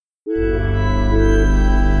Our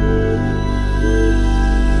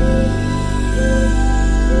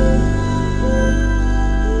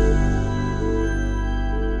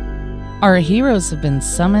heroes have been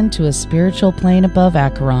summoned to a spiritual plane above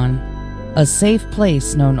Acheron, a safe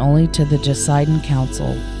place known only to the Jessidon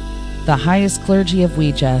Council, the highest clergy of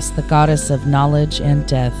Weejas, the goddess of knowledge and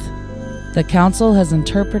death. The council has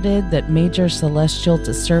interpreted that major celestial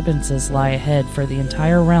disturbances lie ahead for the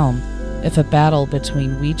entire realm if a battle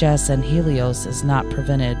between Weejas and Helios is not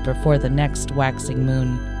prevented before the next waxing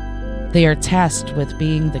moon. They are tasked with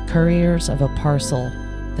being the couriers of a parcel,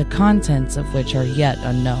 the contents of which are yet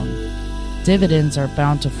unknown. Dividends are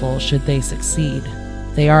bountiful should they succeed.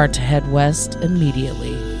 They are to head west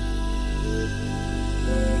immediately.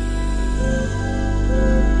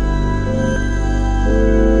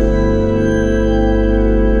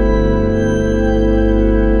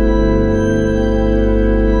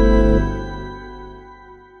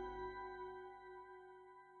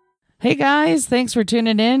 Hey guys, thanks for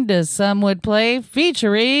tuning in to Some Would Play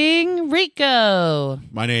featuring Rico.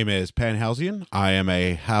 My name is Panhalsian. I am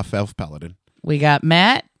a half-elf paladin. We got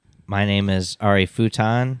Matt. My name is Ari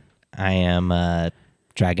Futon. I am a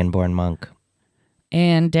Dragonborn monk.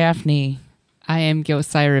 And Daphne. I am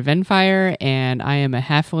Gilcyra Venfire, and I am a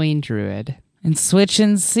halfling druid. And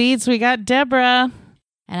switching seats, we got Deborah.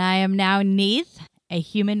 And I am now Neith, a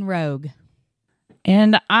human rogue.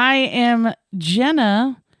 And I am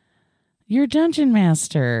Jenna, your dungeon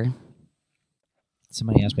master.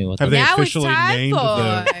 Somebody asked me what Have they Now officially it's time named for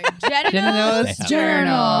the... Jenna's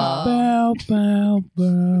Journal. Bow, bow,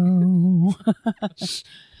 bow.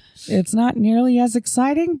 It's not nearly as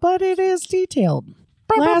exciting, but it is detailed.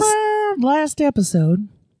 Last episode,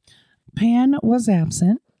 Pan was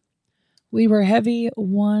absent. We were heavy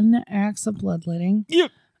 1 axe of bloodletting.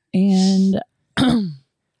 Yep. And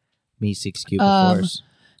me 6 cubicores.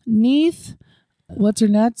 Neith, what's her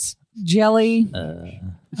nuts? Jelly.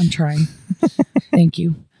 I'm trying. Thank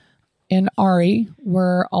you. And Ari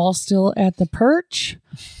were all still at the Perch.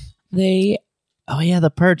 Oh yeah, the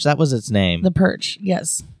Perch. That was its name. The Perch,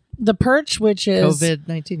 yes. The Perch, which is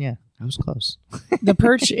COVID-19. Yeah, I was close. The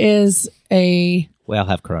Perch is a We all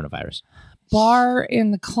have coronavirus. bar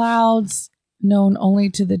in the clouds known only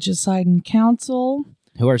to the Jessidon Council.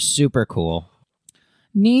 Who are super cool.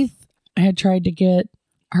 Neith had tried to get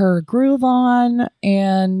her groove on,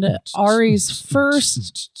 and Ari's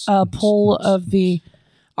first pull of the...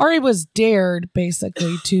 Ari was dared,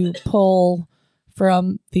 basically, to pull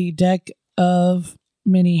from the deck of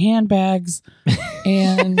mini handbags,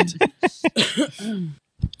 and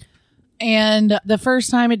and the first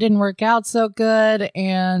time it didn't work out so good,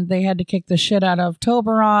 and they had to kick the shit out of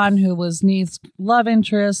Toblerone, who was Neith's love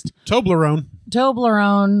interest.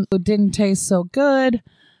 Toblerone, who didn't taste so good.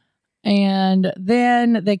 And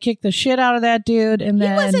then they kicked the shit out of that dude. And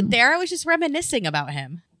then He wasn't there. I was just reminiscing about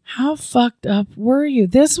him. How fucked up were you?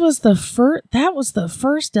 This was the first. That was the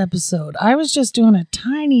first episode. I was just doing a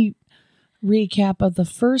tiny recap of the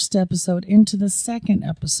first episode into the second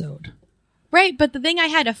episode. Right, but the thing I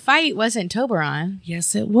had to fight wasn't Toblerone.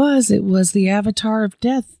 Yes, it was. It was the Avatar of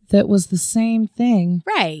Death. That was the same thing.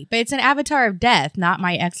 Right, but it's an Avatar of Death, not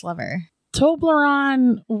my ex-lover.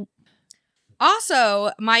 Toblerone.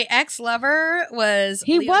 Also, my ex-lover was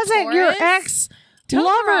He Leo wasn't Torres. your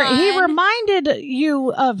ex-lover. He reminded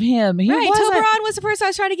you of him. He right, wasn't. Toblerone was the person I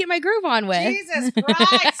was trying to get my groove on with. Jesus Christ, woman.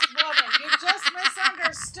 You just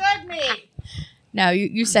misunderstood me. No,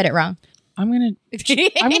 you said it wrong. I'm gonna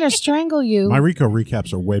strangle you. My Rico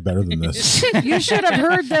recaps are way better than this. You should have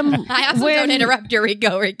heard them. I also don't interrupt your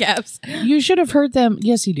Rico recaps. You should have heard them.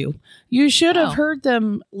 Yes, you do. You should have heard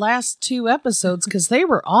them last 2 episodes because they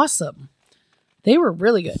were awesome. They were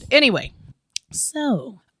really good. Anyway,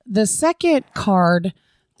 so the second card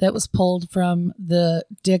that was pulled from the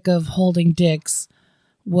Dick of Holding Dicks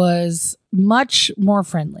was much more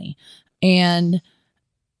friendly. And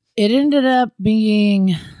it ended up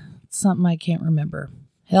being something I can't remember.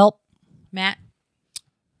 Help. Matt.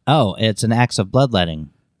 Oh, it's an axe of bloodletting.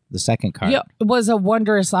 The second card. Yeah, it was a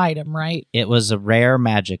wondrous item, right? It was a rare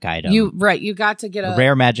magic item. You got to get a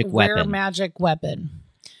rare magic rare weapon. magic weapon.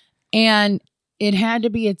 And it had to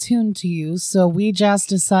be attuned to you, so we just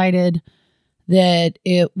decided that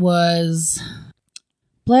it was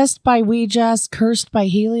blessed by Weejas, cursed by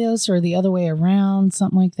Helios, or the other way around,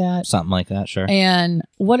 something like that. Something like that, sure. And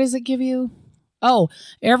what does it give you? Oh,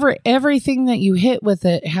 everything that you hit with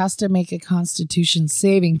it has to make a Constitution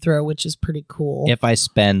saving throw, which is pretty cool. If I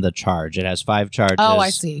spend the charge, it has 5 charges. Oh, I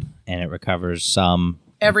see. And it recovers some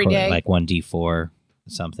every day, like 1d4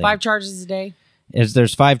 something. 5 charges a day.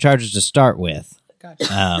 There's 5 charges to start with.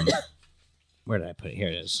 Gotcha. where did I put it? Here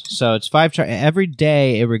it is. So it's 5 every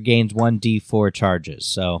day. It regains 1 D4 charges.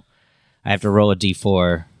 So I have to roll a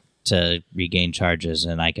D4 to regain charges,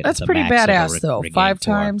 and I get That's the pretty max it'll badass, though. regain 5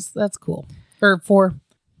 4. times. That's cool. Or 4.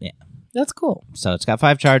 Yeah. That's cool. So it's got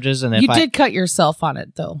 5 charges, and You did cut yourself on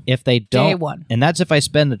it, though. if they don't, Day 1. and that's if I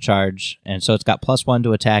spend the charge, and so it's got +1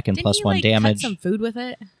 to attack and Didn't he, +1 like, damage. cut some food with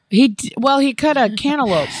it? He cut a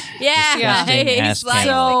cantaloupe. Yeah. Disgusting He ass sliced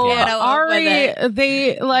cantaloupe. the So cantaloupe Ari, with it.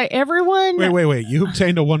 they like everyone. Wait. You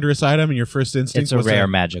obtained a wondrous item, and your first instinct It's a was rare to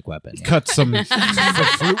magic weapon. yeah. cut some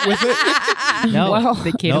fruit with it. No, Well,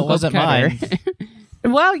 The no, cantaloupe it wasn't cutter. mine.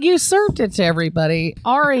 Well, you served it to everybody.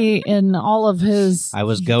 Ari, in all of his. I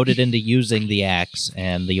was goaded into using the axe,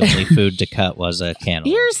 and the only food to cut was a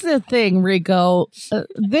cantaloupe. Here's the thing, Rico.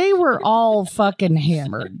 They were all fucking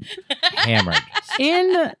hammered Hammered.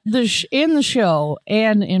 in the show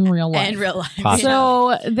and in real life. In real life. Possibly. So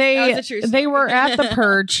That was they a true they story. were at the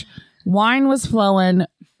perch. Wine was flowing.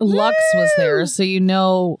 Lux was there, so you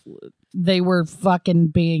know they were fucking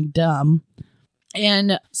being dumb.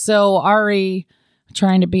 And so Ari,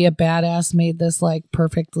 trying to be a badass, made this like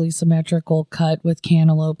perfectly symmetrical cut with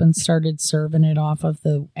cantaloupe and started serving it off of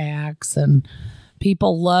the axe, and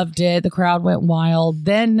people loved it. The crowd went wild.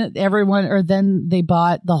 Then they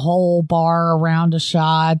bought the whole bar a round of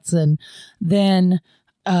shots, and then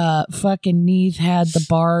fucking Neith had the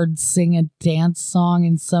bard sing a dance song,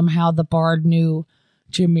 and somehow the bard knew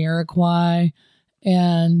Jamiroquai,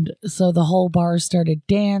 and so the whole bar started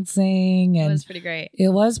dancing, It and was pretty great. it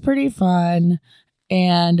was pretty fun.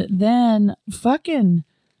 And then fucking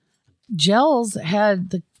Gels had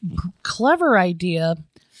the clever idea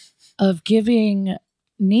of giving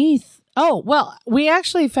Neith. Oh, well, we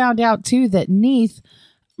actually found out too that Neith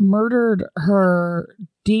murdered her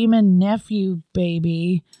demon nephew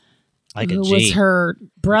baby, Like a who G. was her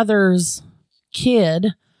brother's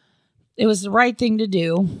kid. It was the right thing to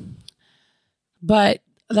do. But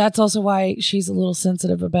that's also why she's a little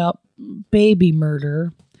sensitive about baby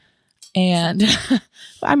murder. And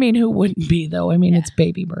I mean, who wouldn't be, though? I mean, it's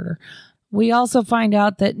baby murder. We also find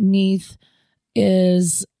out that Neith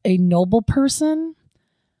is a noble person,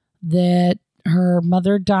 that her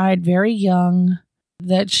mother died very young,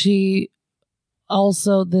 that she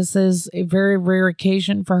also, this is a very rare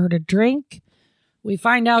occasion for her to drink. We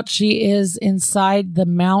find out she is inside the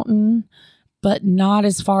mountain, but not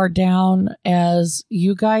as far down as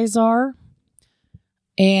you guys are.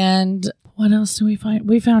 And what else do we find?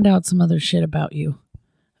 We found out some other shit about you.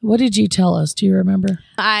 What did you tell us? Do you remember?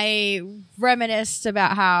 I reminisced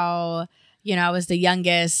about how, I was the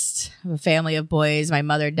youngest of a family of boys. My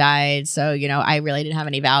mother died. So, I really didn't have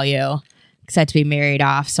any value except to be married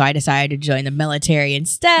off. So I decided to join the military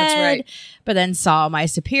instead. That's right. But then saw my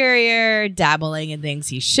superior dabbling in things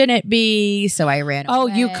he shouldn't be. So I ran Oh,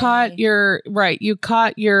 away. you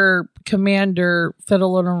caught your commander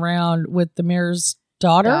fiddling around with the mayor's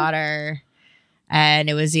daughter. And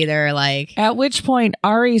it was either like, At which point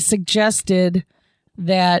Ari suggested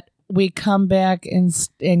that we come back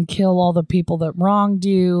and kill all the people that wronged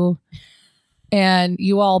you, and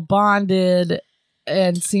you all bonded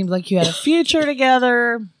and seemed like you had a future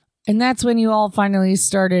together. And that's when you all finally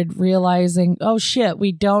started realizing, oh shit,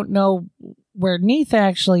 we don't know where Neith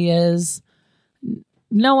actually is.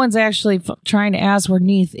 No one's actually trying to ask where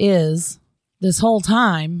Neith is this whole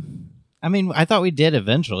time. I mean, I thought we did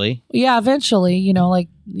eventually. Yeah, eventually,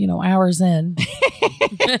 hours in.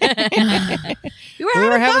 you We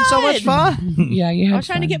were having so much fun. Yeah, you had I was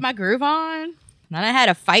trying to fun. get my groove on. Then I had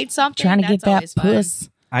to fight something. trying to get That's that always fun. puss.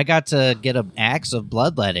 I got to get an axe of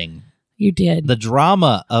bloodletting. You did. The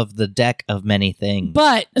drama of the deck of many things.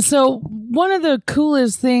 But so one of the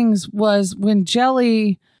coolest things was when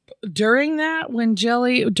Jelly, and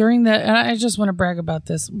I just want to brag about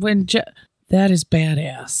this. That is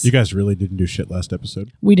badass. You guys really didn't do shit last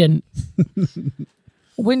episode. We didn't.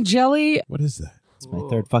 When Jelly, What is that? It's my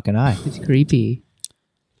third fucking eye. It's creepy.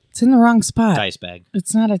 it's in the wrong spot. Dice bag.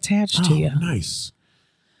 It's not attached to you. Nice.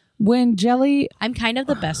 When Jelly, I'm kind of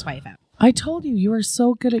the best wife ever. I told you are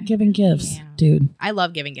so good at giving gifts, Yeah. dude. I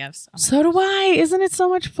love giving gifts. Oh my So do I. Isn't it so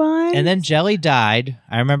much fun? And then Jelly died.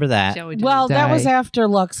 I remember that. Shall we do well, the that was die? after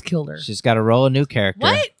Lux killed her. She's got to roll a new character.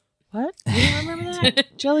 What? What? You don't remember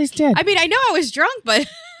that? Jelly's dead. I mean, I know I was drunk, but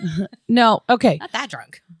No. Okay. not that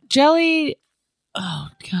drunk. Jelly. Oh,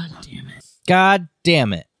 God damn it. God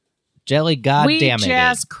damn it. Jelly, God We damn it.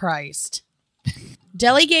 just Christ.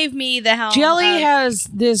 Jelly gave me the helm. Jelly of- has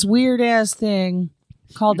this weird ass thing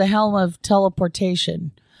called the helm of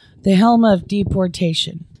teleportation, the helm of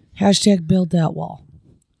deportation. # build that wall.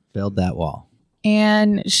 Build that wall.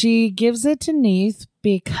 And she gives it to Neith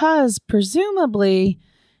because presumably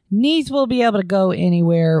Neith will be able to go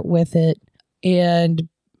anywhere with it and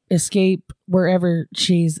escape wherever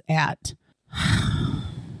she's at.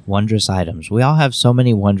 Wondrous items. We all have so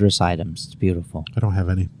many wondrous items. It's beautiful. I don't have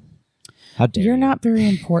any. How dare You're you? not very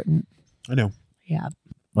important. I know. Yeah.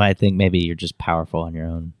 Well, I think maybe you're just powerful on your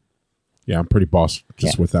own. Yeah, I'm pretty boss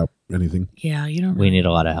just Yeah. without anything. Yeah, you don't We need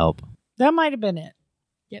a lot of help. That might have been it.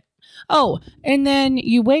 Yep. Oh, and then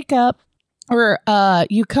you wake up or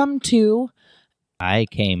you come to I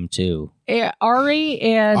came too. Ari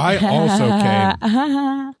and I also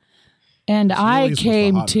came. and I Chili's was the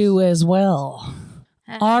came hottest. to as well.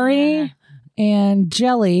 Ari and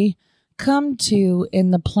Jelly come to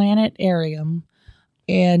in the planetarium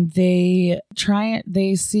and they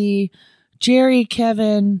see Jerry,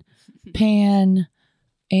 Kevin, Pan,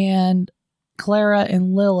 and Clara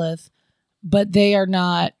and Lilith, but they're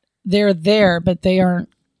there, but they aren't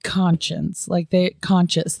conscious.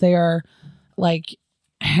 They are like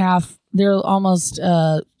they're almost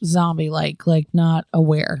zombie like not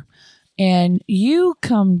aware. And you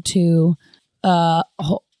come to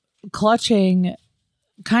clutching,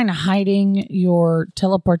 kind of hiding your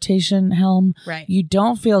teleportation helm. Right. You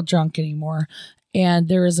don't feel drunk anymore. And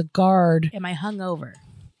there is a guard. Am I hungover?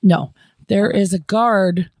 No, there is a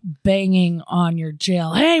guard banging on your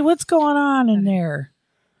jail. Hey, what's going on in there?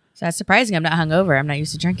 So that's surprising. I'm not hungover. I'm not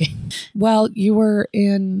used to drinking. Well, you were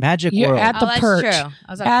in Magic you're World. at the that's perch. true.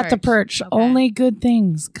 I was At the perch. Okay. Only good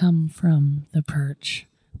things come from the perch.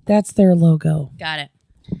 That's their logo. Got it.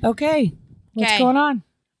 Okay. What's Okay. going on?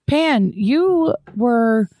 Pan, you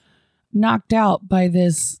were knocked out by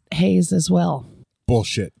this haze as well.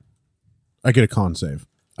 Bullshit. I get a con save.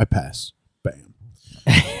 I pass. Bam.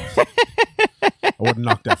 I wasn't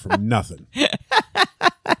knocked out for nothing.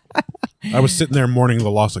 I was sitting there mourning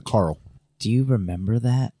the loss of Carl. Do you remember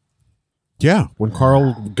that? Yeah, when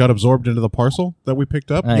Carl got absorbed into the parcel that we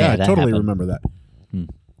picked up. Oh, yeah, yeah, I that totally happened. remember that.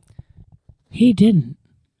 He didn't.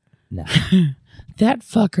 No. That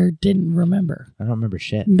fucker didn't remember. I don't remember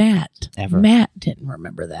shit. Matt. Ever. Matt didn't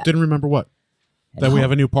remember that. Didn't remember what? That we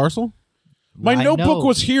have a new parcel? My I notebook know.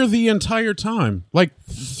 was here the entire time. Like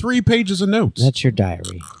 3 pages of notes. That's your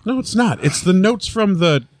diary. No, it's not. It's the notes from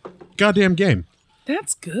the goddamn game.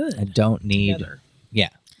 That's good. I don't need. Yeah.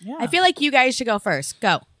 Yeah. I feel like you guys should go first.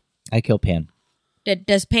 Go. I kill Pan.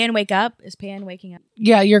 Does Pan wake up? Is Pan waking up?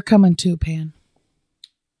 Yeah, you're coming too, Pan.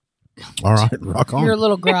 All right, rock on. You're a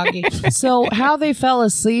little groggy. So how they fell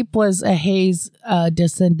asleep was a haze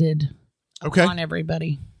descended Okay. on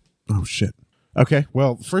everybody. Oh, shit. Okay,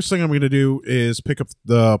 well, first thing I'm going to do is pick up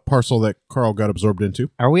the parcel that Carl got absorbed into.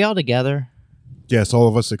 Are we all together? Yes, all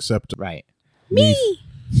of us except Right. me.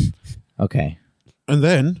 Okay. And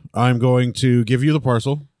then I'm going to give you the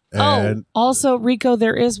parcel. And Also, Rico,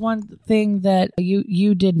 there is one thing that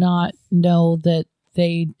you did not know that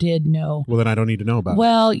they did know. well, then I don't need to know about it.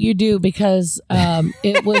 Well, you do because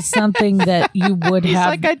it was something that you would have.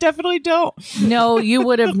 I definitely don't. No, you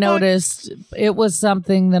would have noticed. It was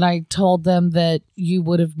something that I told them that you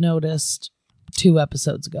would have noticed 2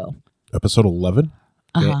 episodes ago. Episode 11?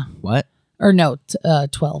 Uh-huh. What? Or no,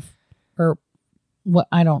 12. Or what?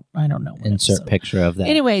 I don't know. what Insert episode. picture of that.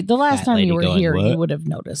 Anyway, the last fat time you lady were going, here, "What?" you would have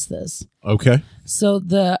noticed this. Okay. So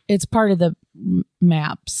it's part of the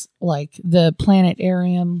maps, like the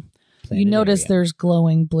planetarium. You notice there's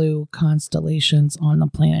glowing blue constellations on the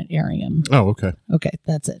planetarium. Oh, okay. Okay,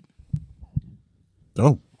 that's it.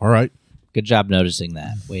 Oh, all right. Good job noticing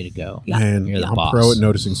that. Way to go. Yeah. Man, You're the I'm boss. pro at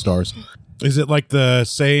noticing stars. Is it like the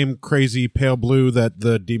same crazy pale blue that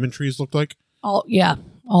the demon trees looked like?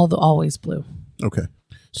 Always blue. Okay.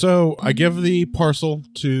 So I give the parcel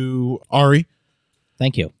to Ari,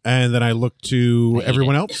 Thank you. and then I look to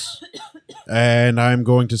everyone else, and I'm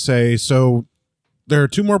going to say, so there are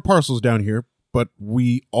 2 more parcels down here, but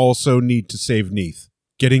we also need to save Neith.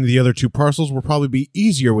 Getting the other 2 parcels will probably be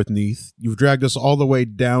easier with Neith. You've dragged us all the way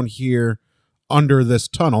down here under this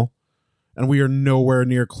tunnel, and we are nowhere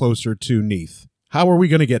near closer to Neith. How are we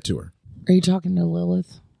going to get to her? Are you talking to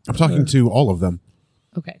Lilith? I'm talking to all of them.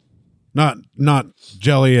 Okay. Not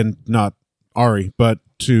Jelly and not Ari, but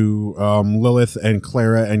to Lilith and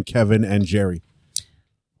Clara and Kevin and Jerry.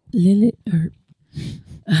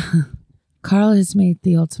 Carl has made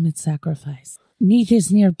the ultimate sacrifice. Neith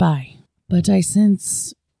is nearby, but I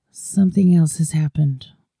sense something else has happened.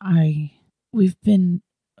 We've been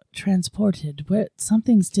transported.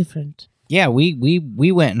 Something's different. Yeah, we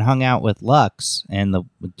went and hung out with Lux and the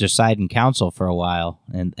Deciding Council for a while,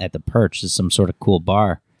 and at the Perch is some sort of cool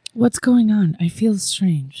bar. What's going on? I feel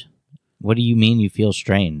strange. What do you mean you feel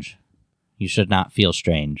strange? You should not feel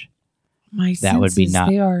strange. My That would be senses, not-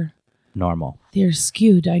 They are Normal. they're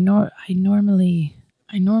skewed. I normally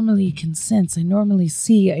I normally can sense. I normally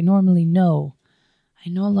see. I normally know. I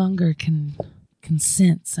no longer can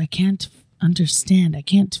sense. I can't understand. I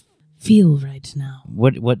can't feel right now.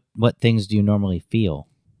 What things do you normally feel?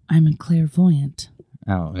 I'm a clairvoyant.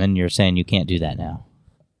 Oh, and you're saying you can't do that now.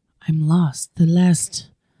 I'm lost. The last...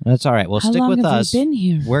 That's all right. Well, How stick long with have us. I been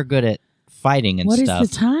here? We're good at fighting and What is stuff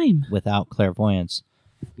the time? without clairvoyance.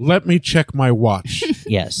 Let me check my watch.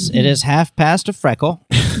 Yes, it is 1/2 a freckle.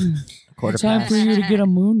 Quarter Time past. for you to get a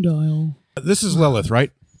moon dial. This is Lilith,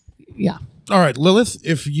 right? Yeah. All right, Lilith,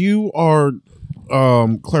 if you are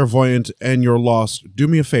clairvoyant and you're lost, do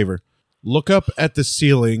me a favor. Look up at the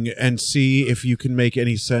ceiling and see if you can make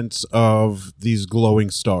any sense of these glowing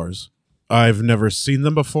stars. I've never seen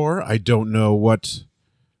them before. I don't know what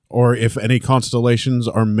or if any constellations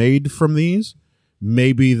are made from these.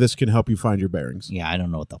 Maybe this can help you find your bearings. Yeah, I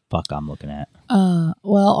don't know what the fuck I'm looking at. Well,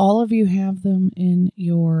 all of you have them in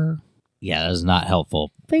your Yeah, that is not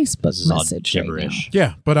helpful. Facebook This is all message right gibberish.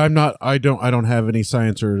 Yeah, but I don't have any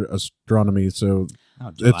science or astronomy, so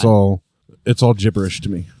Oh, do it's I? all gibberish to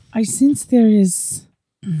me. now. I sense there is...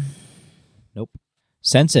 Nope.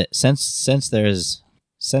 Sense it. Sense there is.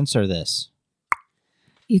 Censor this.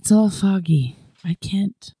 It's all foggy. I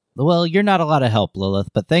can't... Well, you're not a lot of help, Lilith,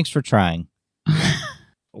 but thanks for trying.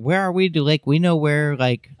 Where are we? We know where,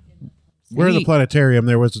 Where the planetarium,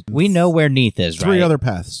 there was we know where Neath is, right? three other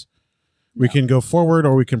paths. We can go forward,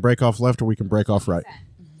 or we can break off left, or we can break off right.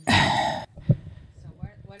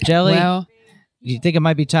 Jelly, Well, do you think it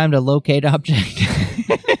might be time to locate object?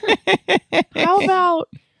 How about...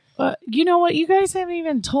 you know what? You guys haven't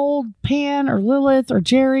even told Pan or Lilith or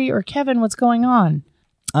Jerry or Kevin what's going on.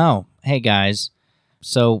 Oh, hey guys.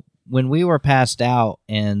 So when we were passed out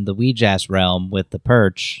in the Ouija's realm with the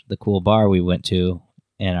Perch, the cool bar we went to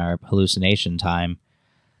in our hallucination time,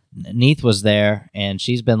 Neath was there, and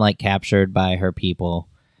she's been captured by her people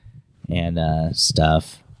and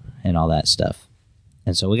stuff and all that stuff.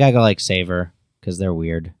 And so we gotta go save her because they're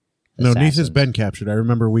weird. No, Neath has assassins. been captured. I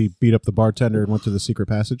remember we beat up the bartender and went to the secret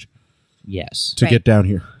passage Yes. to Right. get down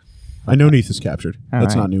here. I know Neath is captured. All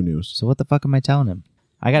That's right. not new news. So what the fuck am I telling him?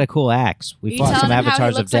 I got a cool axe. We You fought telling some him how he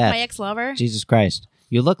avatars of looks like death. my ex-lover? Jesus Christ.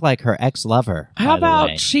 You look like her ex-lover. How by the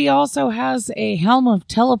way. about she also has a helm of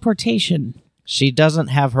teleportation? She doesn't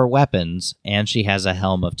have her weapons, and she has a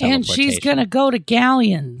helm of And teleportation. she's going to go to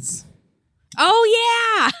Galleons.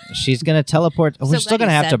 Oh yeah. She's gonna teleport. We're So still glad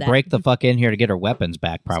gonna you have to said that. break the fuck in here to get her weapons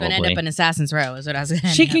back. It's gonna end Probably. up in Assassin's Row. Is what I was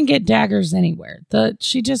gonna. She can get daggers anywhere.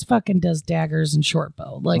 She just fucking does daggers and short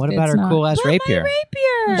bow. What about it's her not- cool ass rapier?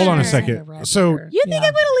 rapier. Hold on a She's second. not a So- rapier. You think Yeah.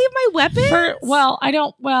 I'm gonna leave my weapons? I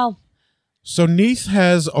don't. Well, So Neath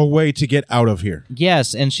has a way to get out of here.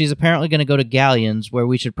 Yes, and she's apparently gonna go to Galleons, where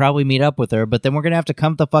we should probably meet up with her. But then we're gonna have to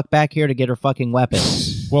come the fuck back here to get her fucking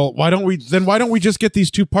weapons. Well, why don't we just get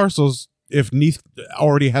these two parcels if Neath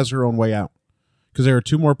already has her own way out? Because there are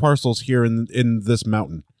two more parcels here in this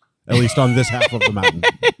mountain, at least on this half of the mountain.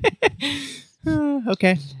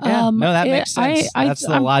 Okay. Yeah. No, that makes sense. That's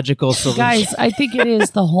the logical solution. guys, I think it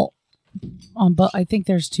is the whole. But I think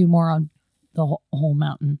there's two more on the whole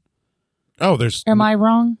mountain. Oh, Am I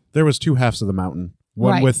wrong? there was two halves of the mountain.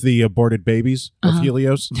 One Right. with the aborted babies of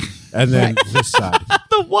Helios, and then this side.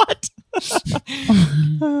 the what?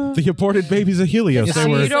 The aborted babies of Helios. They See,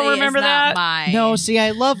 were you don't remember It's not that? mine. No, see,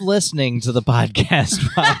 I love listening to the podcast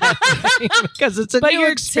because it's a But new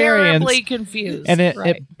you're experience. terribly confused. And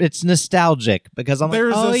right. it's nostalgic because I'm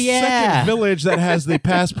There's like, oh a yeah, second village that has the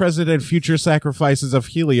past, present, and future sacrifices of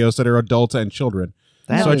Helios that are adults and children.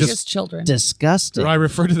 That So I is just- just children. disgusting. I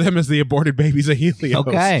refer to them as the aborted babies of Helios.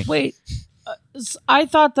 Okay, Wait, I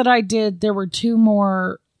thought that I did. There were two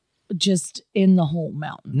more just in the whole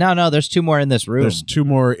mountain. no, there's two more in this room. There's two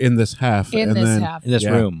more in this half. In and this then, half. in this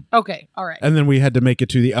Yeah. room. Okay, all right. And then we had to make it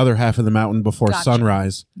to the other half of the mountain before Gotcha.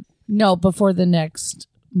 sunrise. No, before the next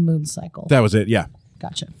moon cycle. That was it, yeah.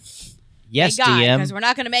 Gotcha. Yes, Thank God, DM. because we're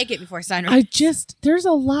not gonna make it before sunrise. There's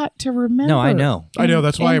a lot to remember. No, I know. I know,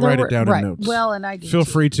 that's why I there write it were- down right. in notes. Well, and I do Feel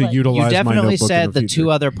too, free to but utilize You my definitely notebook said in the the two future.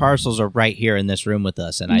 other parcels are right here in this room with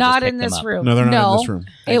us, and I not just in picked this them up. room. No, they're not in this room.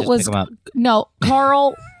 I It just was pick 'em up. no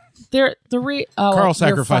Carl. Carl Carl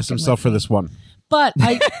sacrificed himself for this one. But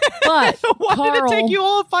Why Carl, did it take you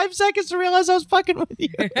all 5 seconds to realize I was fucking with you?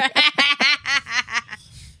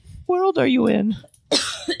 World are you in?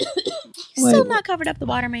 Still not covered up the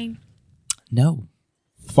water main. No,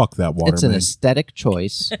 Fuck that water, it's an man. aesthetic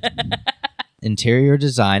choice. Interior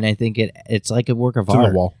design. I think it's like a work of To the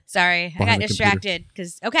art. wall. Sorry, I Behind got the computer. distracted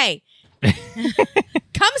because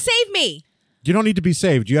come save me. You don't need to be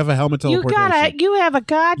saved. You have a helmet you teleportation. you have a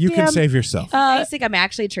goddamn. You can save yourself. You guys think I'm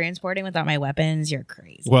actually transporting without my weapons? You're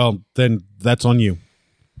crazy. Well, then that's on you.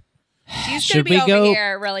 She's Should going to be we over go-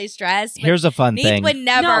 here really stressed. but Here's a fun Neith thing. would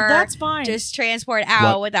never No, that's fine. just transport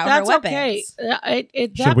out What? without That's her weapons. okay.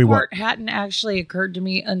 Should That we what? part hadn't actually occurred to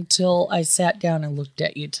me until I sat down and looked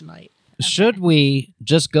at you tonight. Should we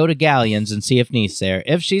just go to Galleons and see if Neith's there?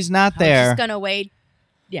 If she's not I was there, just going to wait.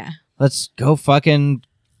 Yeah. let's go fucking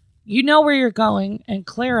You know where you're going, and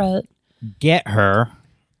Clara. get her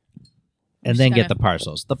and just then get gonna the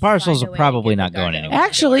parcels. The parcels find a are way to probably get not the going guard anywhere.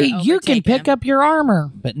 Actually, Or you can overtake pick him. up your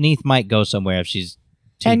armor, But Neith might go somewhere if she's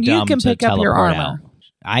too and you dumb can to pick up your teleport armor. out.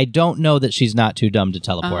 I don't know that she's not too dumb to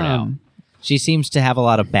teleport out. She seems to have a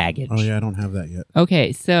lot of baggage. Oh yeah, I don't have that yet.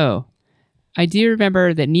 Okay, so I do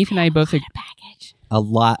remember that Neith and I both A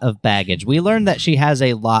lot of baggage. We learned that she has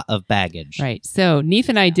a lot of baggage. right. So Neith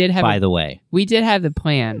and I did have By the way, we did have the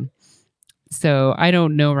plan. So I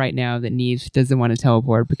don't know right now that Neith doesn't want to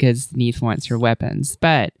teleport because Neith wants her weapons.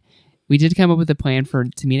 But we did come up with a plan for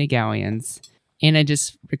Tamina Galleons. And it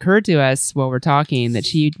just occurred to us while we're talking that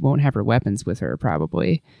she won't have her weapons with her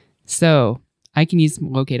probably. So I can use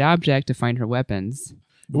locate object to find her weapons.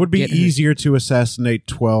 It would be Get her- easier to assassinate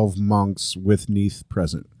 12 monks with Neith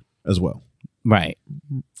present as well. right.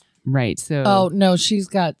 Right. So Oh no, she's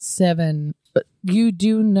got 7. But you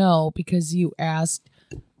do know because you asked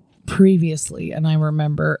previously, and I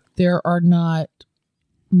remember there are not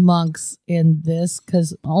monks in this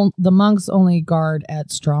because the monks only guard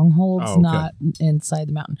at strongholds, Oh, okay. not inside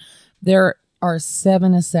the mountain. There are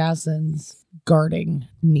 7 assassins guarding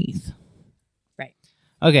Neith.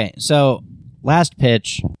 Okay, so last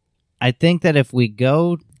pitch. I think that if we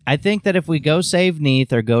go save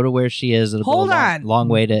Neith or go to where she is, it'll Hold go a on. long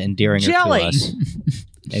way to endearing Jelly. her to us.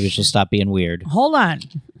 Maybe she'll stop being weird. Hold on.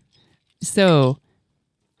 So,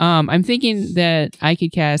 I'm thinking that I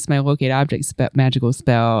could cast my locate object magical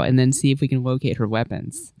spell and then see if we can locate her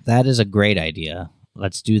weapons. That is a great idea.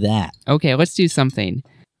 Let's do that. Okay, let's do something.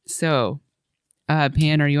 So,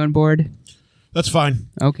 Pan, are you on board? That's fine.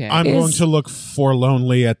 Okay. I'm Is- going to look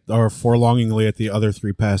forlongingly at the other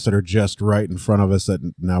 3 paths that are just right in front of us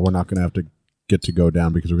that now we're not going to have to get to go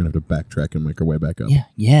down because we're going to have to backtrack and make our way back up.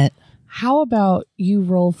 Yeah. How about you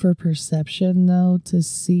roll for perception, though, to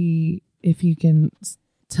see if you can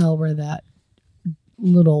tell where that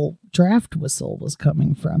little draft whistle was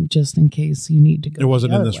coming from, just in case you need to go. It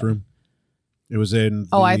wasn't the in other this way. room. It was in.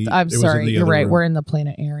 Oh, I'm I'm sorry. You're right. We're in the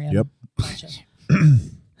planet area. Yep.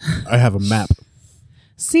 I have a map.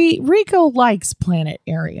 See, Rico likes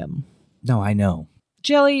planetarium. No, I know.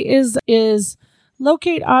 Jelly, is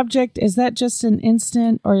locate object, is that just an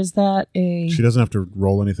instant or is that a... She doesn't have to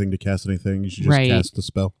roll anything to cast anything. She just Right. cast the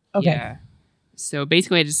spell. Okay. Yeah. So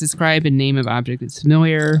basically, I just describe a name of object that's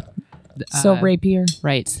familiar. So rapier.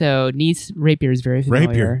 Right. So Neith's rapier is very familiar.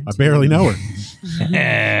 Rapier. I barely know her.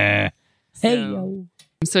 Hey, So- yo.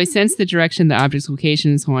 So I sense the direction the object's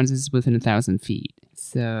location is once is within 1,000 feet.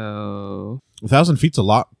 So 1,000 feet's a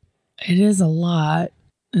lot. It is a lot.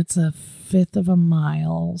 It's a 1/5 of a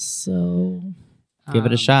mile, so... Give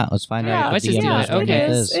it a shot. Let's find yeah, out. let's what just the do DM it. Okay. It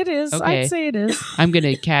is. is. It is. Okay. I'd say it is.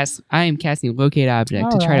 I am casting locate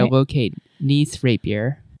object to All try to right. locate Neith's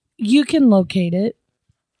rapier. You can locate it.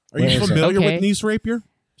 Are you Where is it? familiar Okay. with Nice Rapier?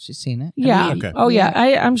 She's seen it. Yeah. Okay. Oh, yeah.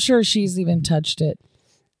 I'm sure she's even touched it.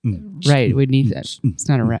 Right. With Neith. It's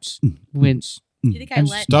not a rat. When You think I I'm-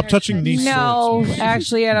 let Stop her touching touch these it? No,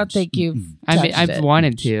 actually, I don't think you've touched I've it.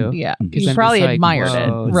 wanted to. Yeah. 'Cause You I'm probably just like, admired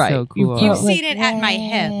whoa, it. it's Right. so cool. You've felt seen it at my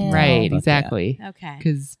hip. wow. Right. But Exactly. Okay.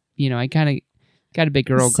 Because I kind of got a big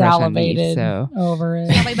girl crush on Neith. Salivated So over it.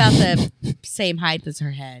 Probably about the same height as her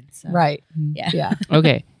head. So. Right. Yeah. Yeah.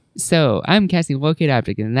 okay. So I'm casting locate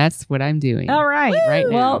object, and that's what I'm doing. All right. Right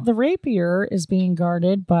now. Well, the rapier is being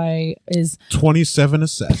guarded by is 27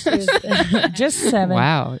 assassins. just 7.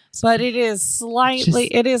 Wow. But it is slightly.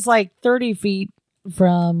 Just- It is like 30 feet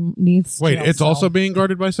from Neith's. Wait, jail it's cell. also being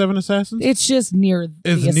guarded by 7 assassins? It's just near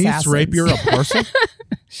Is the Neith's assassins. rapier a parcel?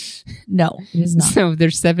 No, it is not. So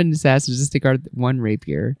there's 7 assassins just to guard one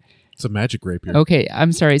rapier. It's a magic rapier. Okay,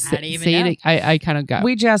 I'm sorry. I didn't even Say know. it. I kind of got.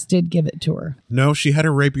 We just did give it to her No, she had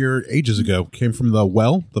a rapier ages ago. Came from the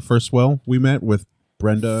well, the first well we met with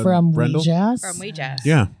Brenda and from Brendel. Ouijas. From Ouija.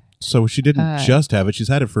 Yeah. So she didn't just have it. She's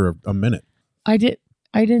had it for a minute. I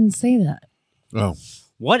didn't say that. Oh.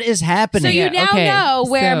 What is happening? So you Yeah, now okay, know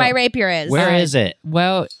where so- my rapier is. Where is it?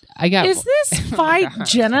 Well, I got. Is this fight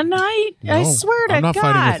Jenna night? I No, swear to I'm not God.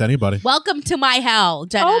 fighting with anybody. Welcome to my hell,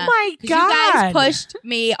 Jenna. Oh my 'Cause God. You guys pushed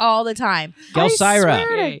me all the time. I Gelsira, swear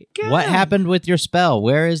to Okay. God. what happened with your spell?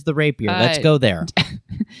 Where is the rapier? Let's go there.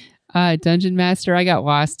 Dungeon Master, I got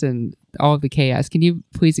lost in all of the chaos. Can you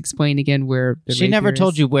please explain again where the She never rapier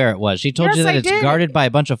told is? you where it was. She told Yes, you that I it's did. guarded by a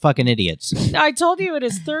bunch of fucking idiots. I told you it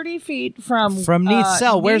is 30 feet from Neath's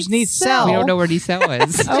cell. Where's Neath's cell? We don't know where Decel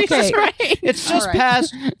is. Okay. It's just All right.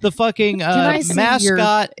 past the fucking I see your-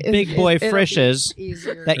 mascot Big Boy it'll be Frisch's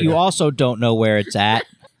easier. that you also don't know where it's at.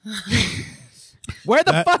 Where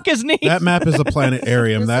the That- fuck is Neath? That map is a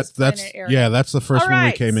planetarium. This is That's planetarium. yeah, that's the first All one we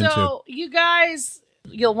right, came into. so you guys,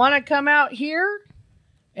 you'll want to come out here,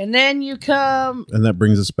 and then you come And that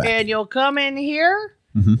brings us back. and you'll come in here.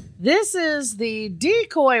 Mhm. This is the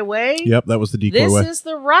decoy way. Yep, that was the decoy This way. is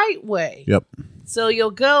the right way. Yep. So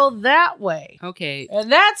you'll go that way. Okay.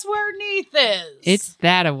 And that's where Neath is. It's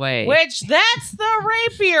that away. Which that's the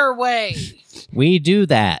rapier way. We do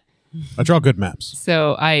that. I draw good maps.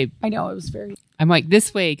 So I know it was very I'm like,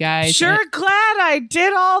 this way, guys. sure glad I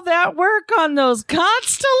did all that work on those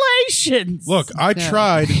constellations. Look, I So-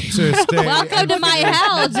 tried to stay. Welcome to my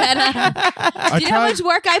hell, Jenna. I Do you know how tried. much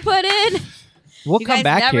work I put in? We'll You come guys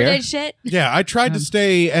back never here. did shit. Yeah, I tried to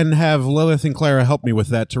stay and have Lilith and Clara help me with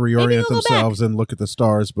that to reorient we'll go themselves and look at the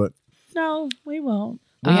stars, but No, we won't.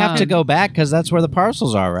 We have to Um, go back because that's where the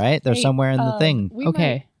parcels are, right? They're Hey, somewhere in the thing. we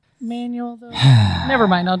Okay. might manual though. Never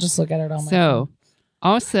mind. I'll just look at it on my So,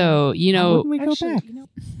 also, you Why know, wouldn't we go Actually, back? you know,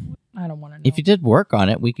 I don't want to know. If you did work on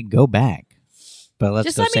it, we could go back. But let's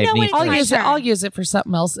Just go let me save know when Neath it's I'll my use it. turn. I'll use it for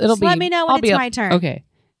something else. It'll Just be. let me know when I'll it's be my up. turn. okay.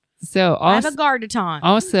 So, I have also, a gardaton.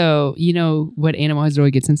 also, you know what animal has a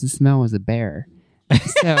really good sense of smell is a bear.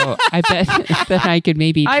 So, I bet that I could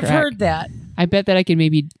maybe I've track- heard that. I bet that I could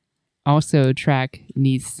maybe also track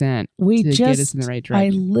Neath's scent We to just. get us in the right I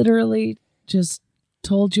direction. literally just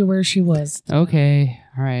told you where she was. Okay.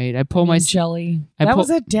 All right. I pull my jelly. I That pull- was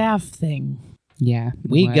a daft thing. yeah. it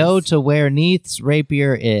We was. go to where Neath's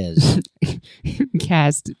rapier is.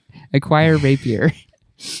 cast acquire rapier.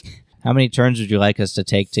 How many turns would you like us to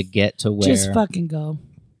take to get to where Just fucking go.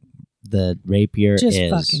 the rapier Just is?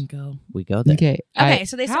 fucking go. We go there. Okay. Okay,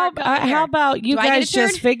 so they How, start going here. how about you Do I get a guys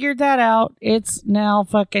just turn? figured that out? It's now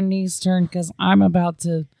fucking Neath's turn because I'm about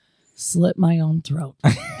to slit my own throat.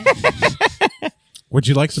 would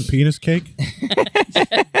you like some penis cake?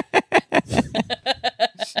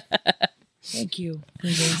 Thank you for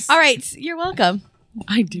this. All right, you're welcome.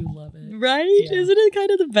 I do love it. Right? Yeah. Isn't it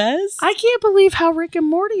kind of the best? I can't believe how Rick and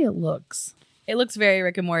Morty it looks. It looks very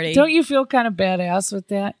Rick and Morty. Don't you feel kind of badass with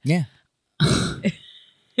that? Yeah.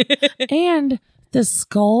 And the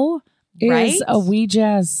skull is Right? a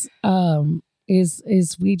Ouija's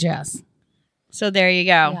is Ouija's. So there you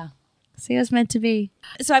go. Yeah. See, it was meant to be.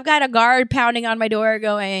 So I've got a guard pounding on my door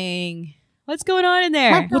going, what's going on in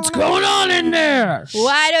there? What's going on in there?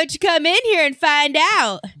 Why don't you come in here and find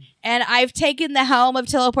out? And I've taken the helm of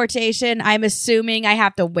teleportation. I'm assuming I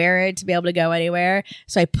have to wear it to be able to go anywhere.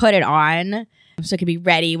 So I put it on so it can be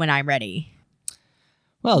ready when I'm ready.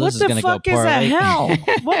 Well, What this is the going to go fuck is a poorly. helm?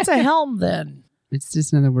 What's a helm then? It's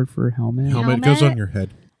just another word for helmet. Helmet goes on your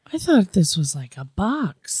head. I thought this was like a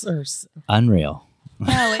box or Unreal.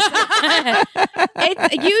 No,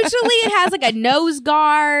 it's usually it has like a nose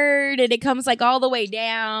guard and it comes like all the way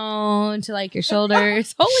down to like your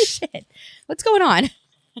shoulders. Holy shit. What's going on?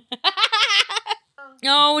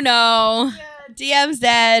 Oh no. DM's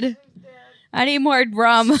dead. I need more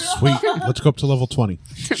rum. Sweet. Let's go up to level 20.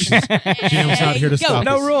 GM's not here to stop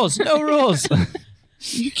No us. rules. No rules.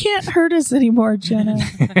 You can't hurt us anymore, Jenna.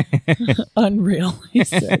 Unreal. He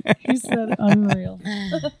said unreal.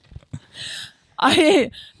 I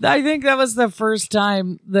think that was the first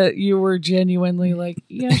time that you were genuinely like,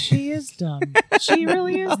 yeah, she is dumb. She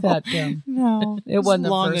really is that dumb. No. It wasn't the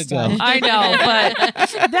long first ago. time. I know,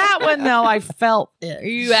 but that one though, I felt it.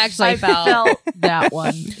 You actually I felt. felt that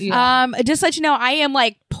one. Yeah. Just to let you know, I am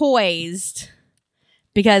like poised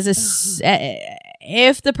because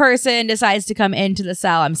if the person decides to come into the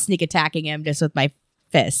cell, I'm sneak attacking him just with my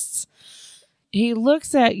fists. He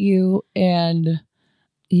looks at you and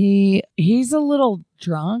he's a little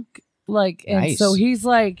drunk, like, and Nice. so he's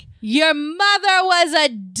like, Your mother was a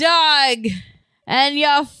dog, and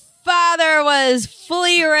your father was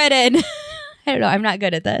flea ridden. I don't know. I'm not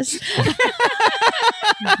good at this.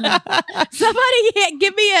 Somebody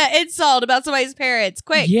give me an insult about somebody's parents,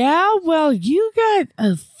 quick. yeah, well, you got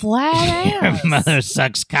a flat Your ass. mother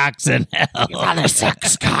sucks cocks in hell. Your mother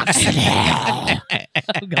sucks cocks in hell.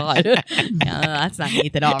 Oh God, no, that's not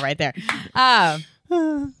neat at all, right there.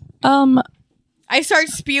 I start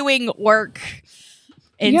spewing orc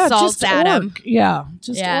insults at him. orc. Yeah,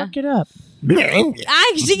 just Yeah. orc it up.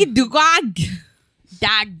 I see dog.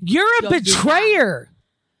 You're a betrayer.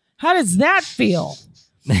 How does that feel?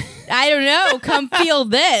 I don't know. Come feel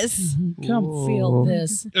this. Come feel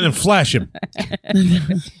this. And then flash him.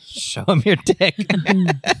 Show him your dick.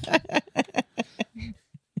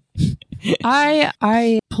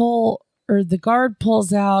 I pull, or the guard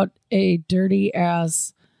pulls out a dirty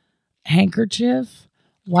ass handkerchief,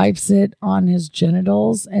 wipes it on his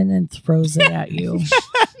genitals, and then throws it at you.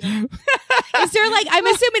 Is there like? I'm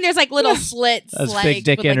assuming there's like little slits. That's like, big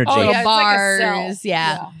dick with, like, energy. little Oh, yeah, it's like a cell. bars.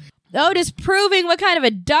 Yeah. Oh, just proving what kind of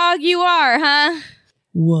a dog you are, huh?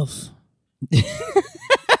 Woof.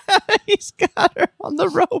 He's got her on the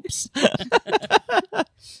ropes.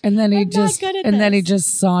 And then he I'm not just good at then he this.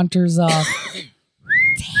 just saunters off.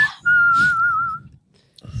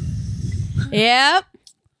 Yep.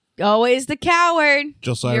 Always the coward.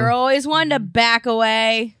 Josiah, You're always one to back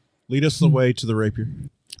away. lead us the way to the rapier.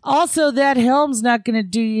 Also, that helm's not going to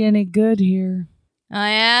do you any good here. Oh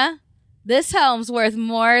yeah? This helm's worth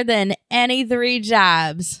more than any 3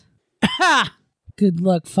 jobs. Ha! Good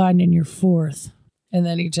luck finding your 4th. And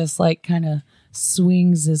then he just like kind of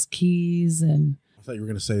swings his keys and I thought you were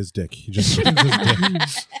going to say his dick. He just swings his dick.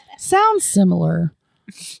 sounds similar.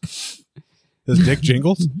 His dick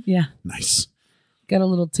jingles? Yeah, Nice. got a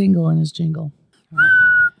little tingle in his jingle.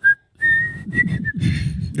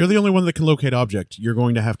 You're the only one that can locate object. You're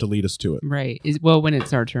going to have to lead us to it. Right. Well, when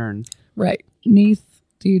it's our turn. Right. Neath,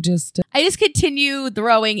 do you just... I just continue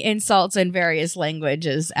throwing insults in various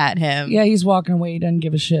languages at him. yeah, he's walking away. He doesn't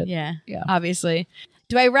give a shit. Yeah. Yeah. Obviously.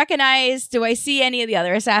 Do I see any of the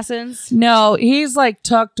other assassins? No, he's like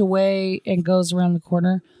tucked away and goes around the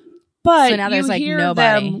corner. But So now there's, you like, hear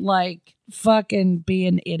nobody. them like fucking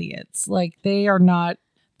being idiots. Like they are not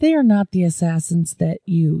the assassins that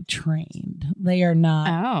you trained. They are not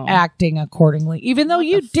Oh. acting accordingly. Even though What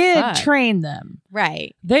you the did fuck? train them.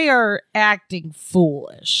 Right. They are acting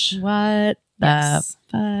foolish. What the Yes.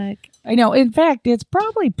 fuck? I know. In fact, it's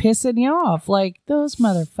probably pissing you off. Like those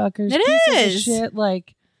motherfuckers. It pieces of is. shit.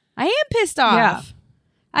 Like I am pissed off. Yeah.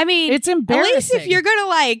 I mean, it's at embarrassing. least if you're gonna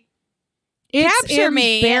like It's capture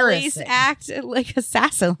me, at least embarrassing. act like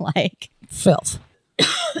assassin like. Filth.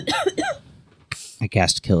 I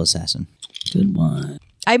cast Kill Assassin. Good one.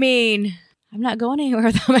 I mean, I'm not going anywhere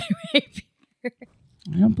without my rapier,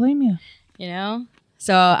 I don't blame you. you know?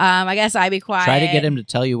 So I guess I be quiet. Try to get him to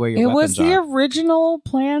tell you where your It weapons was the are. original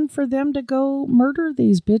plan for them to go murder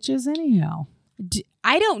these bitches anyhow.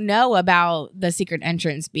 I don't know about the secret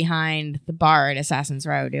entrance behind the bar at Assassin's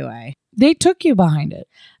Row, do I? They took you behind it.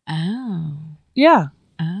 Oh. Yeah.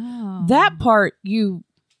 Oh. That part you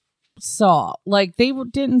saw. Like they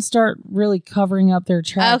didn't start really covering up their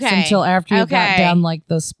tracks Okay. until after you got Okay. down like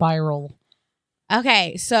the spiral.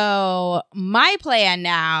 Okay, so my plan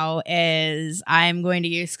now is I'm going to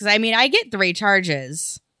use, because I mean, I get 3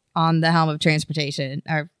 charges on the Helm of Transportation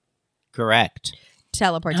or Correct.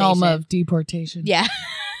 Teleportation. Helm of deportation. Yeah.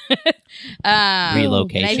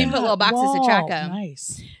 Relocation. And I even put little boxes to track Whoa, them.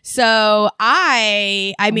 Nice. So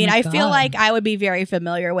I mean, my I feel God. like I would be very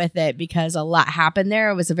familiar with it because a lot happened there.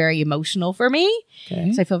 It was very emotional for me.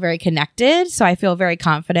 Okay. So I feel very connected. So I feel very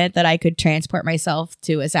confident that I could transport myself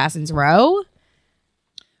to Assassin's Row.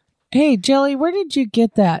 Hey, Jelly, where did you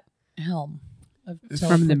get that helm of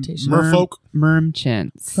From the teleportation? Merfolk.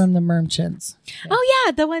 Merchants. From the merchants. Oh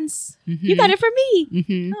yeah, the ones you got it from me.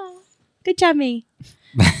 Mhm. Oh, good job, me.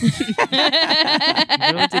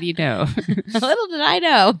 Little did you know. Little did I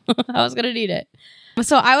know I was gonna need it.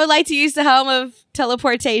 So I would like to use the Helm of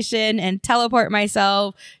Teleportation and teleport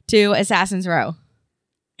myself to Assassin's Row.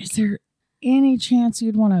 Is there any chance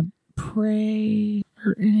you'd want to pray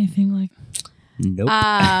or anything like Nope.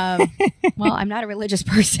 Well, I'm not a religious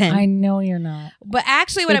person, I know you're not. but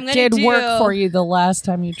actually, what it I'm going to did do work for you the last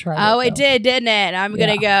time you tried Oh, it. it did, didn't it? And I'm going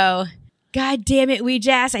to go, God damn it,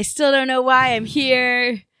 Weejass. I still don't know why I'm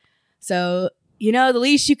here. So, you know, the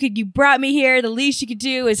least you brought me here. The least you could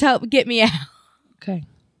do is help get me out. Okay.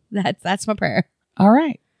 That's my prayer. All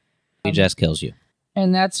right. He just kills you.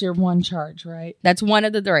 And that's your one charge, right? That's one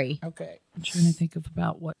of the 3. Okay. I'm trying to think of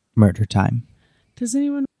about what. Murder time. Does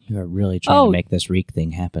anyone. You are really trying Oh. to make this reek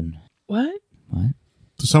thing happen. What? What?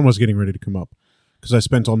 The sun was getting ready to come up because I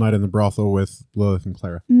spent all night in the brothel with Lilith and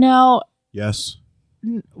Clara. No, Yes.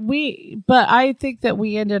 but I think that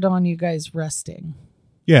we ended on you guys resting.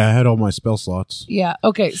 Yeah, I had all my spell slots. Yeah.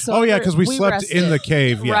 Okay. So Oh, yeah, because we slept rested. in the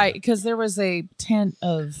cave. Yeah. Right. Because there was a tent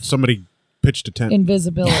of Somebody pitched a tent.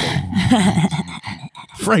 invisibility.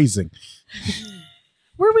 Phrasing.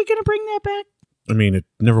 Were we going to bring that back? I mean, it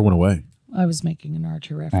never went away. I was making an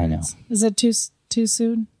Archer reference. I know. Is it too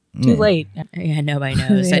soon? Too late. Yeah, nobody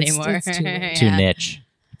knows It's- anymore. it's too late. Too Yeah. niche.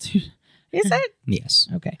 Is it? Yes.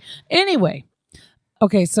 Okay. Anyway.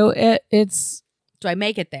 Okay, so it's Do I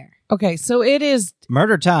make it there? Okay, so it is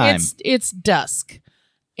Murder time. it's dusk.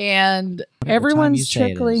 And Whatever time you everyone's say it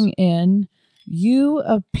trickling in. You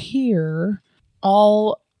appear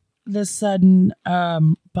all of a sudden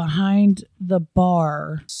behind the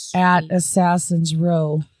bar at Assassin's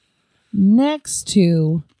Row next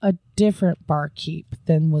to a different barkeep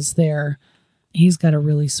than was there. He's got a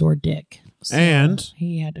really sore dick. So And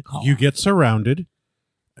he had to call. You get surrounded,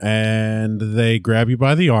 and they grab you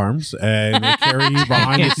by the arms, and they carry you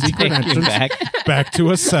behind the secret Take you entrance back. back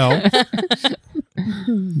to a cell.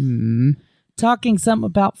 talking something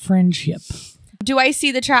about friendship. Do I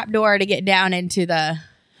see the trap door to get down into the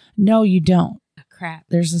No, you don't. crap?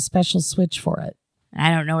 There's a special switch for it. I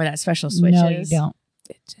don't know where that special switch no, is. you don't.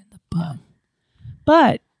 It's in the book.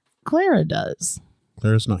 But Clara does.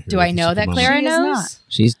 Clara's not here. Do at I this know that moment. Clara She is knows? not.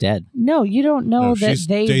 She's dead. No, you don't know No, that she's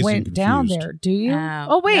they dazed went and down confused. there, do you?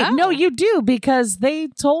 Oh, wait, no. no, you do because they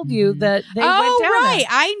told you that they went Oh, down right. there.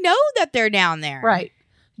 I know that they're down there. Right.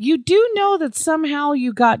 You do know that somehow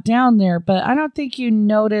you got down there, but I don't think you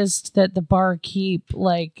noticed that the barkeep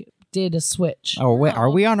did a switch. Oh, wait, are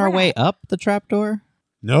we on our way up the trapdoor?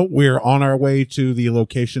 No, we're on our way to the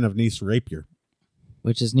location of Nice Rapier.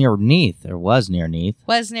 Which is near Neath, or was near Neath.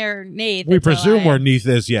 Was near Nate. We that's all presume I- where Neath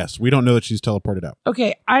is, yes. We don't know that she's teleported out.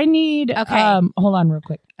 Okay, I need Okay. hold on real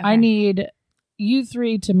quick. I Okay. need you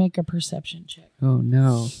three to make a perception check, Oh,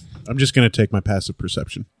 no. I'm just going to take my passive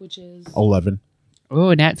perception. which is 11.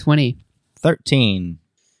 Oh, nat 20. 13.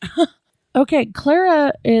 okay.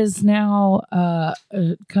 Clara is now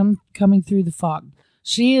coming through the fog.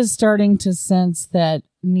 She is starting to sense that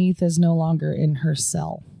Neath is no longer in her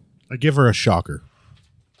cell. I give her a shocker.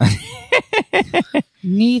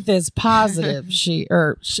 Neath is positive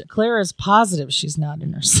Clara is positive she's not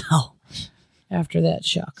in her cell after that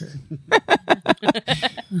shocker.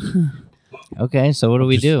 Okay, so what do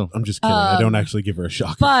we do? I'm just kidding. I don't actually give her a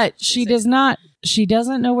shocker. But she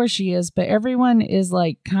doesn't know where she is, but everyone is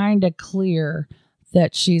kind of clear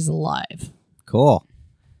that she's alive. Cool.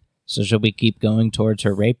 So should we keep going towards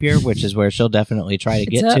her rapier, which is where she'll definitely try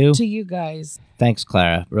to It's get up to? to you guys. Thanks,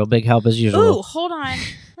 Clara. Real big help as usual. Ooh, hold on.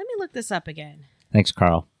 Let me look this up again. Thanks,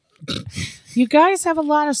 Carl. You guys have a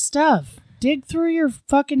lot of stuff. Dig through your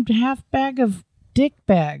fucking half bag of dick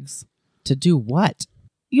bags. To do what?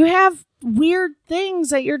 You have weird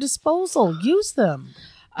things at your disposal. Use them.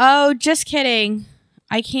 Oh, just kidding.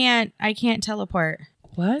 I can't teleport.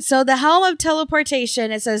 What? So the Helm of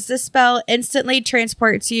Teleportation, it says this spell instantly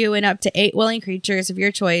transports you and up to 8 willing creatures of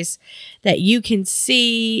your choice that you can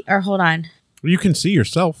see. Or hold on. You can see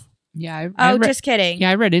yourself. Yeah. Oh, just kidding.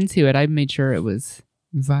 Yeah, I read into it. I made sure it was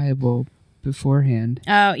viable beforehand.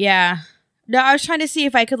 Oh, yeah. No, I was trying to see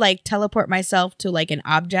if I could teleport myself to an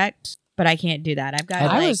object, but I can't do that. I've got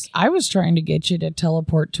I was trying to get you to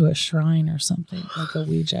teleport to a shrine or something, like a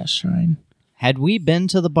Ouija shrine. Had we been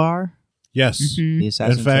to the bar? Yes. Mhm. The In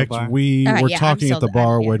Assassin's Row fact, bar? we All right, were yeah, I'm talking still at the the-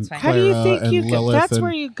 bar yeah, when it's fine. How do you Clara think and you Lilith that's and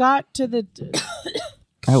where you got to the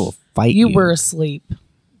I will fight you. you were asleep.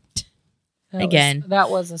 Again. That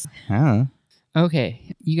was a Huh?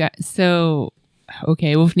 Okay.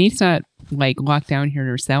 Okay. Well, if Neath's not locked down here in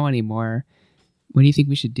her cell anymore, what do you think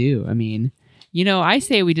we should do? I mean, I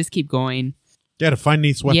say we just keep going. to find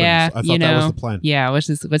Neath's weapons. Yeah. I thought that was the plan. Yeah.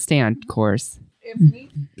 Let's stay on course.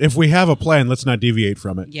 If we have a plan, let's not deviate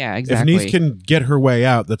from it. Yeah, exactly. If Neath can get her way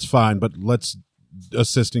out, that's fine, but let's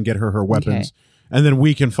assist and get her weapons, and then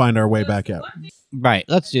we can find our way back out. Right,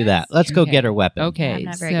 let's do that. Let's go Okay. get her weapon. Okay, I'm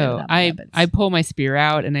not very good so about the I weapons. pull my spear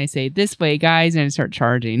out and I say, "This way, guys," and I start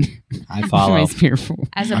charging. I my follow. spear full.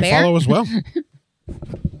 as a I bear. follow as well.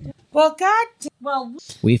 well.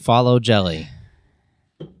 We follow Jelly.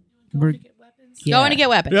 We're Going to get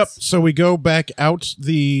weapons. Yep. So we go back out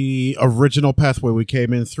the original pathway we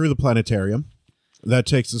came in through the planetarium. That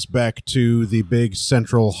takes us back to the big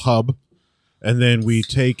central hub. And then we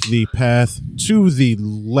take the path to the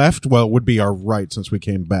left. Well, it would be our right since we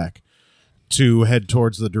came back to head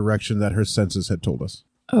towards the direction that her senses had told us.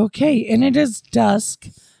 Okay, and it is dusk.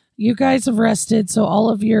 You guys have rested, so all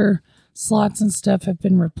of your slots and stuff have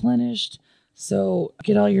been replenished. So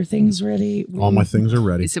get all your things ready. All my things are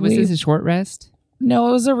ready. So was this a short rest? No,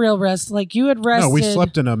 it was a real rest. You had rested. No, we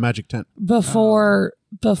slept in a magic tent. before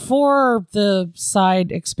the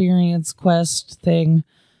side experience quest thing.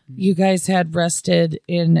 You guys had rested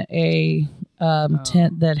in a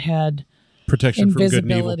tent that had Protection from good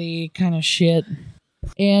and evil. invisibility kind of shit.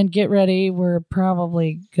 And get ready, we're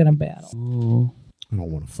probably gonna battle. Oh. I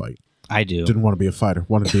don't want to fight. I do. Didn't want to be a fighter.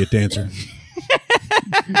 Wanted to be a dancer.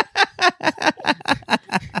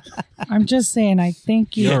 I'm just saying, I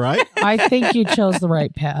think You all right? I think you chose the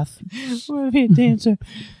right path. Want to be a dancer.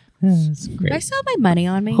 That's Do I great. still have my money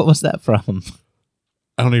on me? What was that from?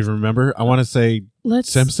 I don't even remember. I want to say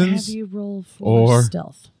Let's Simpsons? have you roll for Or-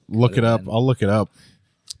 stealth. look it up. I'll look it up.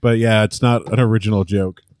 But yeah, it's not an original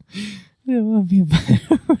joke. I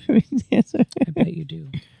bet you do.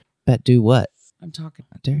 Bet do what? I'm talking.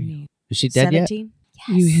 How dare you? Is she dead 17?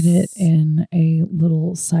 You hid it in a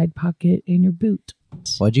little side pocket in your boot. yet?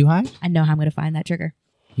 What'd you hide? I know how I'm going to find that trigger.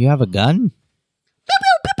 You have a gun?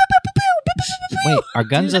 Wait, are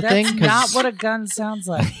guns a thing? That's not what a gun sounds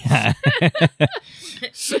like.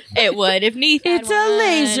 It would if Neith had It's a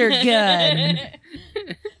laser one. gun.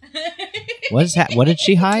 What did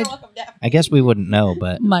she hide? I guess we wouldn't know,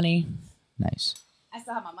 but Money. nice. I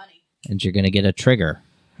still have my money. And you're gonna get a trigger,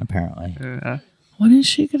 apparently. What is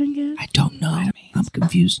she gonna get? I don't know. I'm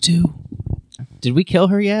confused too. Did we kill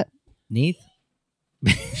her yet, Neith?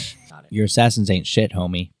 Your assassins ain't shit,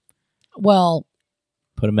 homie. Well,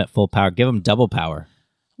 Put them at full power. Give them double power.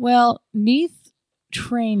 Neith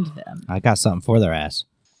trained them. I got something for their ass.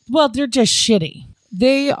 Well, they're just shitty.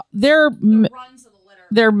 They're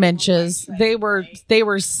menches. They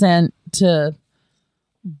were sent to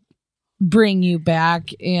bring you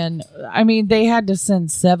back, and I mean they had to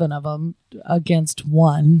send 7 of them against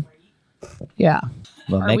 1. Yeah.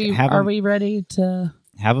 Well, Are we ready to?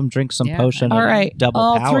 have them drink some Yeah. potion. All of right. double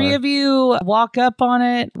All power. 3 of you walk up on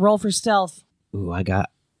it. Roll for stealth. Ooh,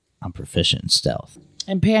 I'm proficient in stealth.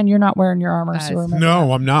 And Pan, you're not wearing your armor, so remember.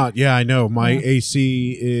 No, I'm not. Yeah, I know. My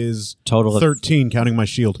AC is Total of 13, counting my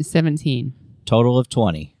shield. 17. Total of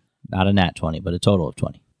 20. Not a nat 20, but a total of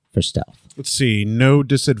 20 for stealth. Let's see. No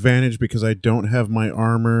disadvantage because I don't have my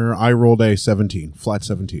armor. I rolled a 17, flat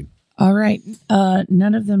 17. All right.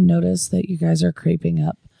 None of them notice that you guys are creeping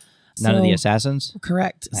up. None of So- the assassins?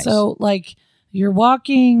 Correct. Nice. So, like, you're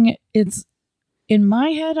walking, it's in my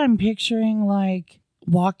head, I'm picturing like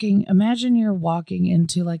imagine you're walking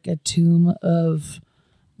into like a tomb of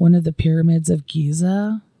one of the pyramids of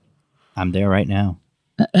Giza. I'm there right now.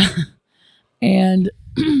 And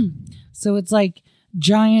so it's like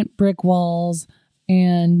giant brick walls,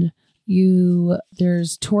 and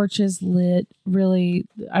there's torches lit. Really,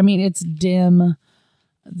 I mean, it's dim.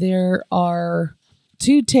 There are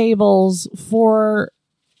 2 tables,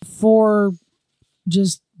 four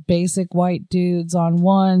just basic white dudes on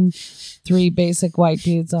one, 3 basic white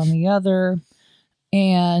dudes on the other,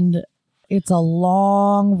 and it's a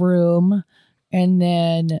long room. And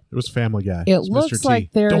then It was Family Guy. It It's looks Mr. T.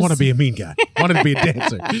 like there's- Don't want to be a mean guy. Wanted to be a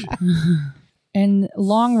dancer. and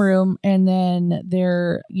long room, and then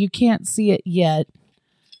you can't see it yet.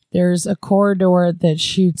 There's a corridor that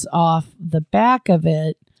shoots off the back of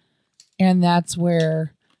it, and that's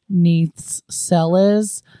where Neith's cell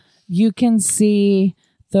is. You can see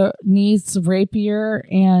the Neith's rapier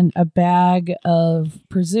and a bag of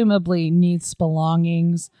presumably Neith's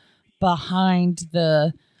belongings behind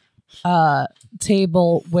the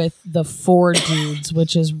table with the 4 dudes,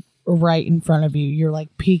 which is right in front of you. You're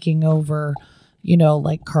like peeking over,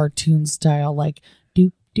 like cartoon style, like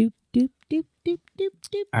doop doop doop doop doop doop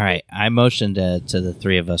doop. All right. I motioned to the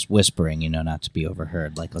 3 of us whispering, not to be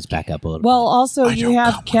overheard. Like, let's back up a little Well, bit. also I you don't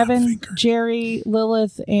have come when I'm Kevin, fingered. Jerry,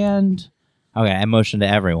 Lilith, and Okay, I motioned to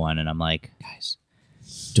everyone, and I'm like, guys,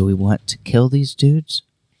 do we want to kill these dudes?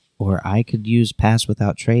 Or I could use Pass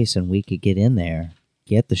Without Trace, and we could get in there,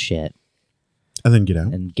 get the shit, And then get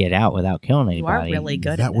out. and get out without killing You are anybody. really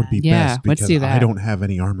good That at would be Yeah, best let's because do that. I don't have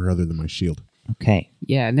any armor other than my shield. Okay,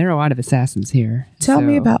 Yeah, and there are a lot of assassins here. tell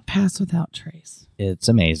me so- about Pass Without Trace. it's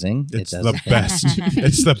amazing. It's it the best.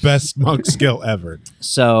 It's the best monk skill ever.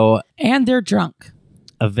 So, And they're drunk.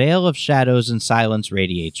 a veil of shadows and silence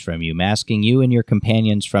radiates from you, masking you and your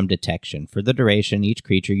companions from detection. For the duration, each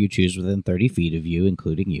creature you choose within 30 feet of you,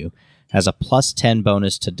 including you, has a +10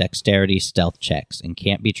 bonus to dexterity stealth checks and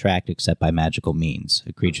can't be tracked except by magical means.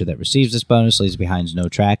 A creature that receives this bonus leaves behind no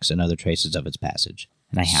tracks and other traces of its passage.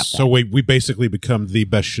 And I have So that. we basically become the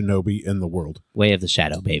best shinobi in the world. Way of the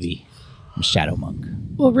Shadow, baby. I'm a Shadow Monk.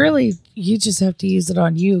 Well, really, you just have to use it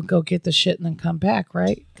on you. Go get the shit and then come back,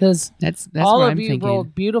 right? Because That's all what of I'm you thinking.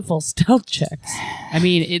 rolled beautiful stealth checks. I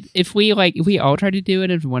mean, if we all try to do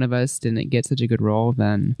it, if one of us didn't get such a good roll,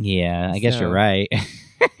 then Yeah, I guess So- you're right.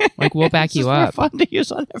 we'll back It's you just more up. fun to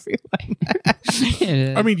use on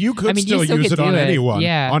everyone. I mean, you could still still use could it on do it. anyone,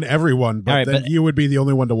 Yeah. on everyone, but All right, then but- you would be the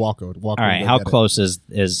only one to walk over. All right, how close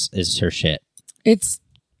is her shit? It's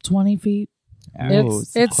 20 feet. All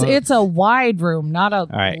It's a wide room, not a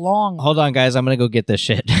right. long. Hold on, guys. I'm going to go get this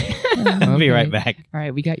shit. I'll be right back. All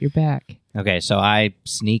right, we got your back. Okay, so I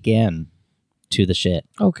sneak in to the shit.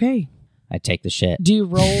 Okay. I take the shit. Do you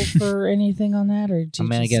roll for anything on that, or do you I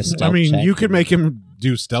mean, I just guess do it? stealth I mean, check. you could make him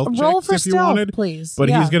do stealth Roll checks for if you stealth, wanted. please. But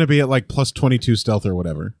Yeah. he's going to be at like plus 22 stealth or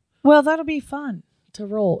whatever. Well, that'll be fun to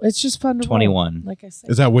roll. It's just fun to 21. roll. Like I said,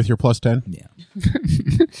 Is that with your plus 10? Yeah.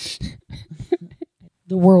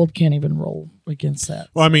 the world can't even roll against that.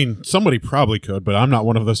 Well, I mean, somebody probably could, but I'm not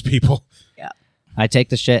one of those people. I take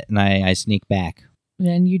the shit and I sneak back.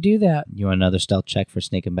 Then you do that. You want another stealth check for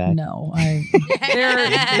sneaking back? No,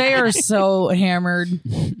 they are so hammered.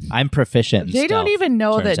 I'm proficient in They don't stealth, even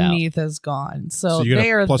know turns that out. Neath is gone, so you get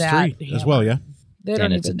they are a plus that 3 as well, yeah? They don't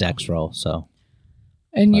And it's a even dex know. roll, so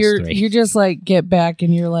And plus you're 3. you just like get back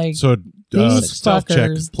and you're like, So These stealth check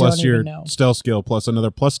fuckers plus don't your even know. stealth skill plus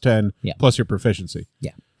another plus 10 Yeah. plus your proficiency.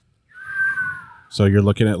 Yeah. So you're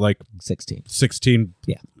looking at like 16. 16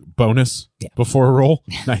 Yeah. bonus Yeah. before a roll.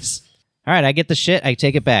 Nice. All right, I get the shit. I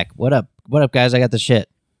take it back. What up? What up, guys? I got the shit.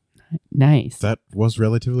 Nice. That was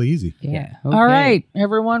relatively easy. yeah. all right,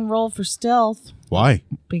 everyone roll for stealth Why?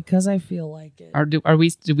 because I feel like it.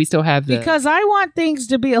 Do we still have the? Because I want things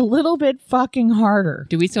to be a little bit fucking harder.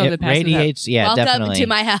 do we still have It the pass without- radiates. Yeah, Welcome definitely. to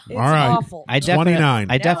my house. It's All right. awful. I definitely, 29.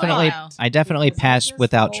 I definitely, No. I definitely Because I passed just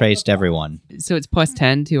without rolled traced a everyone. So it's plus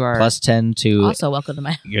 10 to our. Plus 10 to Also, welcome to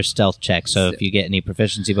my your stealth check. So if you get any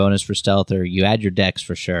proficiency bonus for stealth, or you add your dex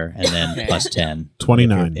for sure, and then plus 10.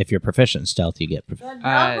 29. If you're proficient in stealth, you get.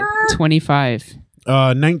 25.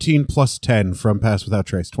 19 plus 10 from pass without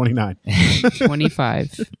trace. 29.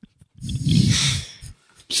 25.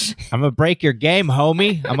 I'm gonna break your game,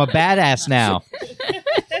 homie. I'm a badass now.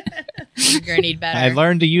 You're gonna need better. I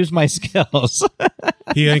learned to use my skills.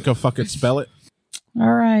 He ain't gonna fucking spell it.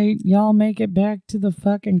 All right, y'all make it back to the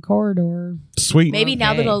fucking corridor. Sweet. Maybe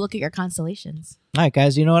now Okay. they'll go look at your constellations. All right,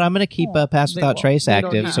 guys. You know what? I'm gonna keep pass They without won't. trace They don't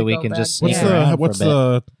active, need so to we go can back. just What's sneak around what's for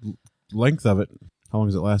a bit. the length of it? How long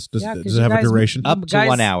does it last? Does, Yeah, does 'cause it you have a guys- duration? Up to Guys-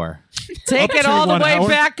 1 hour. Take it to all the 1 way hour?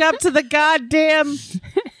 back up to the goddamn.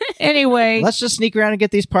 Anyway, Let's just sneak around and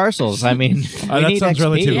get these parcels. I mean, we that need sounds XP.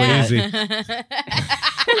 relatively Yeah. easy.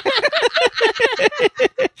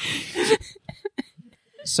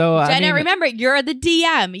 So I Jenna, mean, remember, you're the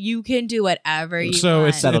DM. You can do whatever you So want.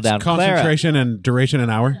 it's Settle down. concentration and duration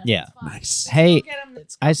an hour? yeah. Nice. Hey,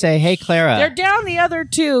 I say, hey, Clara. they're down the other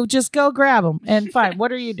two. Just go grab them and fine.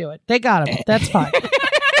 What are you doing? They got them. That's fine.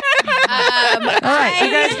 All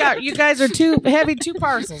right, you guys are too heavy. 2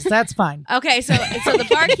 parcels. That's fine. Okay, so the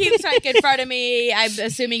barkeep's right in front of me. I'm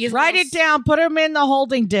assuming he's Write it down. Put them in the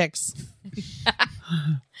holding dicks.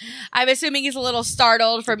 I'm assuming he's a little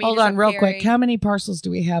startled for me. Hold on, real quick. How many parcels do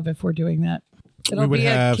we have if we're doing that? It'll would be a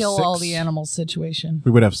have kill all 6. the animals situation.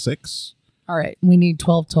 We would have 6. All right, we need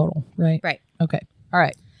 12 total, right? Right. Okay. All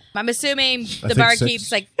right. I'm assuming the think barkeep's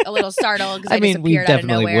 6. like a little startled because I mean, we disappeared out of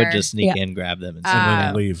definitely nowhere. would just sneak Yeah. in, grab them, and And send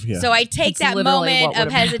then leave. Yeah. So I take That's that literally moment what of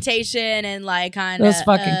would've happened. hesitation and like kind of Those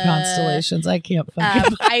fucking constellations. I can't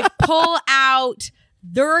fucking. I pull out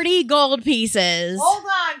 30 gold pieces. Hold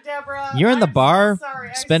on, Deborah. You're in the I'm so bar sorry.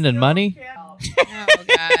 I spending still money? can't- Oh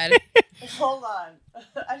god, Hold on.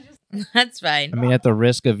 I just. that's fine. I mean, at the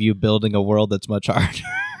risk of you building a world that's much harder.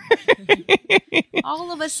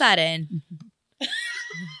 All of a sudden,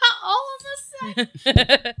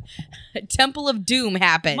 a Temple of Doom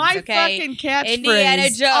happens. My okay? fucking catchphrase. Indiana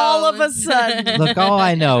Jones. All of a sudden. Look, all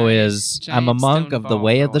I know is I'm a Giant monk stone of the ball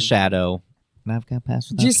way of the rolling. shadow. And I've got past.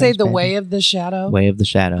 Did you say the way of the shadow? Way of the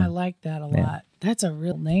shadow. I like that a Yeah. lot. That's a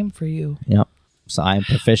real name for you. Yep. So I'm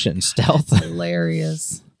proficient in stealth.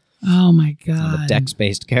 Hilarious. Oh my I'm god. a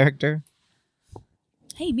dex-based character.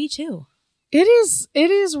 Hey, me too. It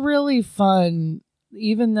is really fun,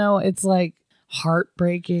 even though it's like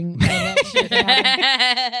heartbreaking. and that shit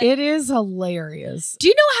happened. It is hilarious. Do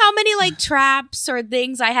you know how many like traps or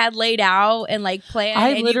things I had laid out and like planned? I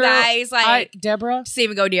and you literally, guys like Deborah, just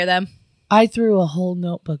even go near them. I threw a whole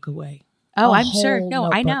notebook away. Oh, A I'm sure. whole No,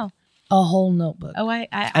 I notebook. know. A whole notebook. Oh, I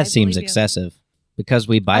That seems believe you. excessive because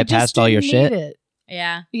we I just bypassed all your didn't shit. need it.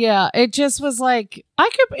 Yeah. Yeah, it just was like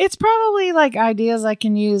it's probably like ideas I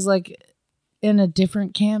can use like in a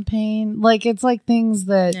different campaign. Like it's like things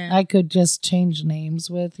that Yeah. I could just change names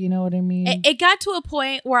with, you know what I mean? It got to a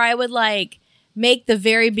point where I would like make the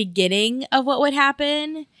very beginning of what would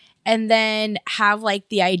happen and then have like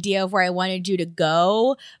the idea of where I wanted you to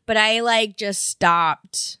go, but I like just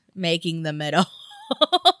stopped making the middle.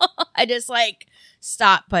 I just like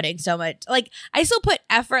stopped putting so much, like I still put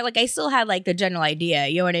effort, like I still had like the general idea,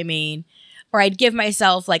 you know what I mean? Or I'd give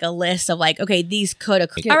myself like a list of like, okay, these could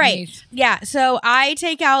occur. Get All right. me. Yeah. So I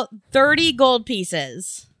take out 30 gold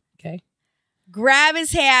pieces, Okay. grab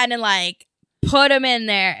his hand and like put him in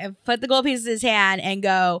there and put the gold pieces in his hand and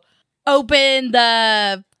go open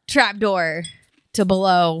the trapdoor to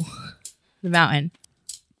below the mountain.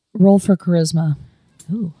 Roll for charisma.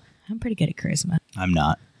 Ooh. I'm pretty good at charisma. I'm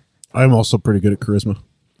not. I'm also pretty good at charisma.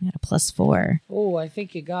 I got a +4. Oh, I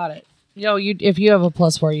think you got it. If you have a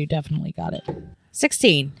 +4, you definitely got it.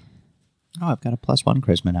 16. Oh, I've got a +1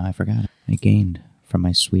 charisma now. I forgot it. I gained from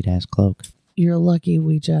my sweet-ass cloak. You're lucky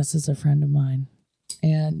Jess is a friend of mine.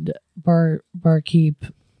 And barkeep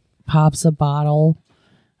pops a bottle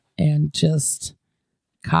and just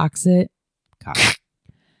cocks it.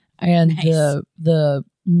 And Nice. the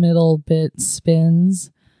middle bit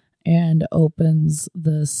spins and opens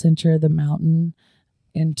the center of the mountain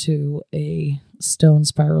into a stone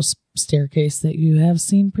spiral staircase that you have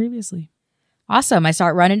seen previously. Awesome. I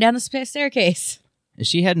start running down the staircase. Is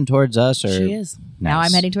she heading towards us? Or She is. Now Nice.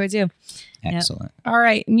 I'm heading towards you. Excellent. All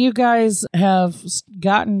right. And you guys have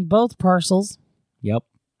gotten both parcels. Yep.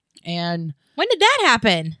 And When did that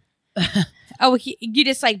happen? You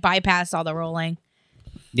just like bypassed all the rolling.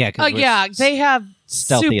 Yeah. they have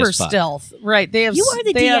stealthy super as fuck. stealth. Right. They have. You are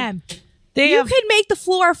the they DM. have- They you have. could make the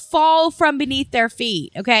floor fall from beneath their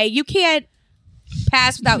feet. Okay, you can't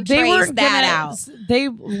pass without They trace weren't that gonna- out. They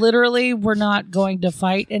literally were not going to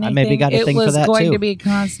fight anything. maybe got a it thing for was that, going too. to be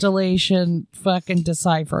constellation fucking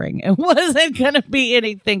deciphering. It wasn't going to be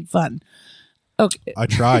anything fun. Okay. I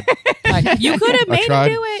tried. You could have I made tried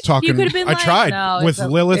her do it. talking. You could have been I like, tried No, with it's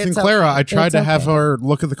Lilith it's and Clara. okay. I tried It's to have okay. her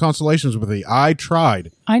look at the constellations with me. I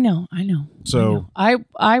tried. I know. So I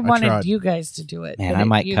wanted tried. you guys to do it. Man, but I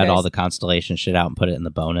might you cut all guys- the constellation shit out and put it in the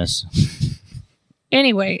bonus.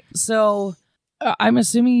 Anyway, so I'm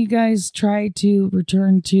assuming you guys tried to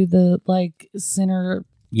return to the center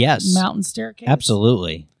Yes. mountain staircase.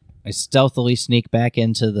 Absolutely. I stealthily sneak back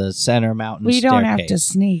into the center mountain We staircase. don't have to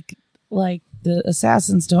sneak. Like the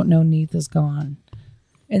assassins don't know Neith is gone,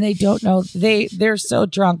 and they don't know they're so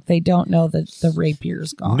drunk they don't know that the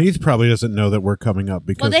rapier's gone. Neith probably doesn't know that we're coming up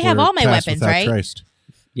because they have we're all my passed weapons, without right? traced.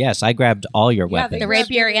 Yes, I grabbed all your Yeah, weapons. they the grabbed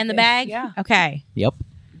rapier and the bag. Yeah. Okay. Yep.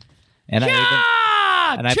 And I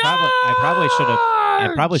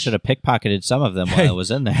probably should have pickpocketed some of them while I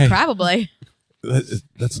was in there. Probably.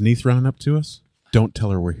 That's Neith running up to us. Don't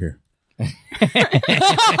tell her we're here.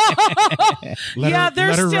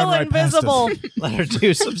 They're still invisible. Let her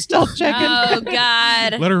do some stealth checking. Oh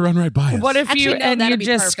God. Let her run right by us. What if Actually, you no, and you that'd be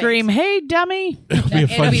just perfect. scream, "Hey, dummy!" It'll be a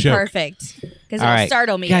It'll fun be joke. perfect because All it'll right.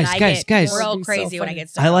 startle me. Guys, and I guys, get guys. real That'd be so crazy when I funny. get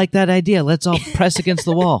startled. I like that idea. Let's all press against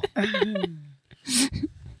the wall.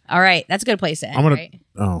 All right, that's a good place to end. I'm gonna. Right?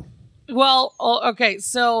 Oh, Well, okay,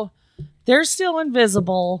 so they're still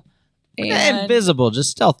invisible. And Invisible,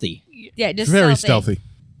 just stealthy. Yeah, just very stealthy.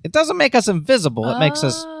 It doesn't make us invisible. It makes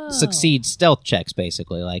us Oh. succeed stealth checks,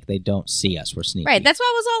 basically. Like they don't see us. We're sneaky. Right. That's why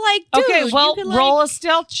I was all like, dude, Okay, well, you could, roll a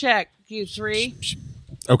stealth check, you three.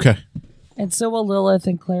 Okay. And so will Lilith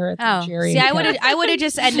and Clarence and Oh, Jerry. see, and I would have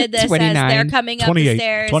just ended this as 29. they're coming up the 28.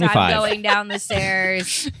 stairs. 25. I'm going down the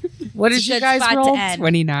stairs. What It's did a you good guys spot roll? to end.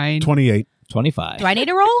 29. 28. 25. Do I need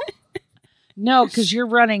to roll? No, because you're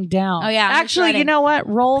running down. Oh, yeah, I'm just Actually, you running. know what?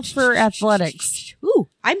 Roll for athletics. Ooh,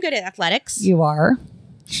 I'm good at athletics. You are.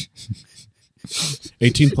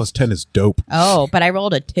 18 plus 10 is dope. Oh, but I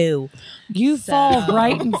rolled a 2. You fall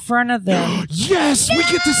right in front of them. Yes, we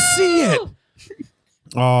get to see it.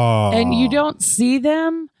 Oh, And you don't see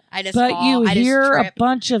them, I just but fall. you I just hear a trip.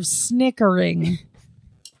 bunch of snickering.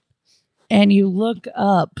 And you look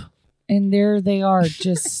up, and there they are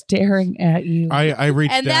just staring at you. I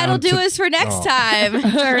reached And down that'll do to- us for next Oh. time.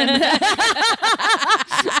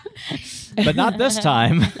 But not this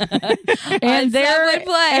time. and Someone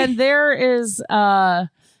play. there is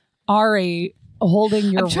Ari holding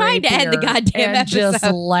your I'm trying to end the rapier goddamn and just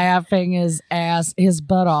episode. laughing his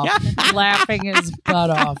butt off. Laughing his butt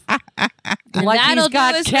off. Like that'll he's do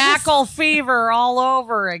got us for cackle fever all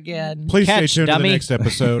over again. Please Catch, stay tuned dummy. to the next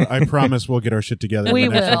episode. I promise we'll get our shit together. We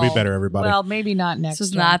The next will will. be better, everybody. Well, maybe not next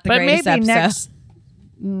was one, not the but greatest maybe episode. next.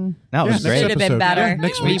 No, it Yeah, was next great. Should've been episode. better. Yeah,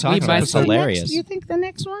 next What are you week. talking about? It was must- hilarious. You think the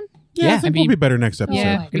next one? Yeah, I think I we'll mean- be better next episode.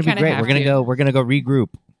 Yeah. It's gonna be kinda great. have We're gonna to. go. We're gonna go regroup.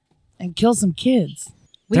 And kill some kids.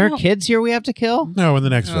 There are don't- kids here we have to kill. No, in the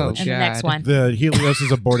next Oh, village. And the next God. one. The Helios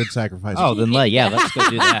is aborted sacrifice. Oh, then yeah, let's go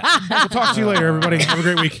do that. We'll talk to you later, everybody. Have a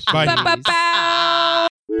great week. Bye. Ba-ba-bow.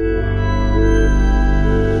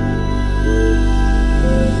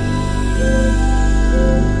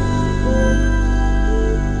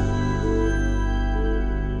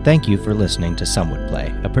 Thank you for listening to Some Would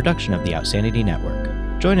Play, a production of the Outsanity Network.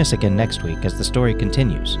 Join us again next week as the story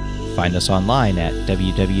continues. Find us online at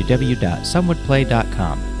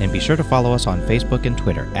www.somewouldplay.com and be sure to follow us on Facebook and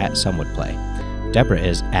Twitter at SomeWouldPlay. Deborah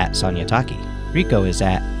is at Sonyataki. Rico is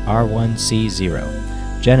at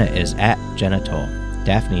R1C0. Jenna is at Jenna Toll.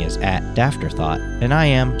 Daphne is at Dafterthought, and I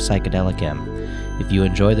am Psychedelic M. If you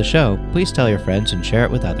enjoy the show, please tell your friends and share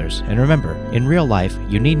it with others. And remember, in real life,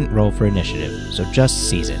 you needn't roll for initiative, so just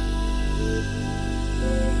seize it.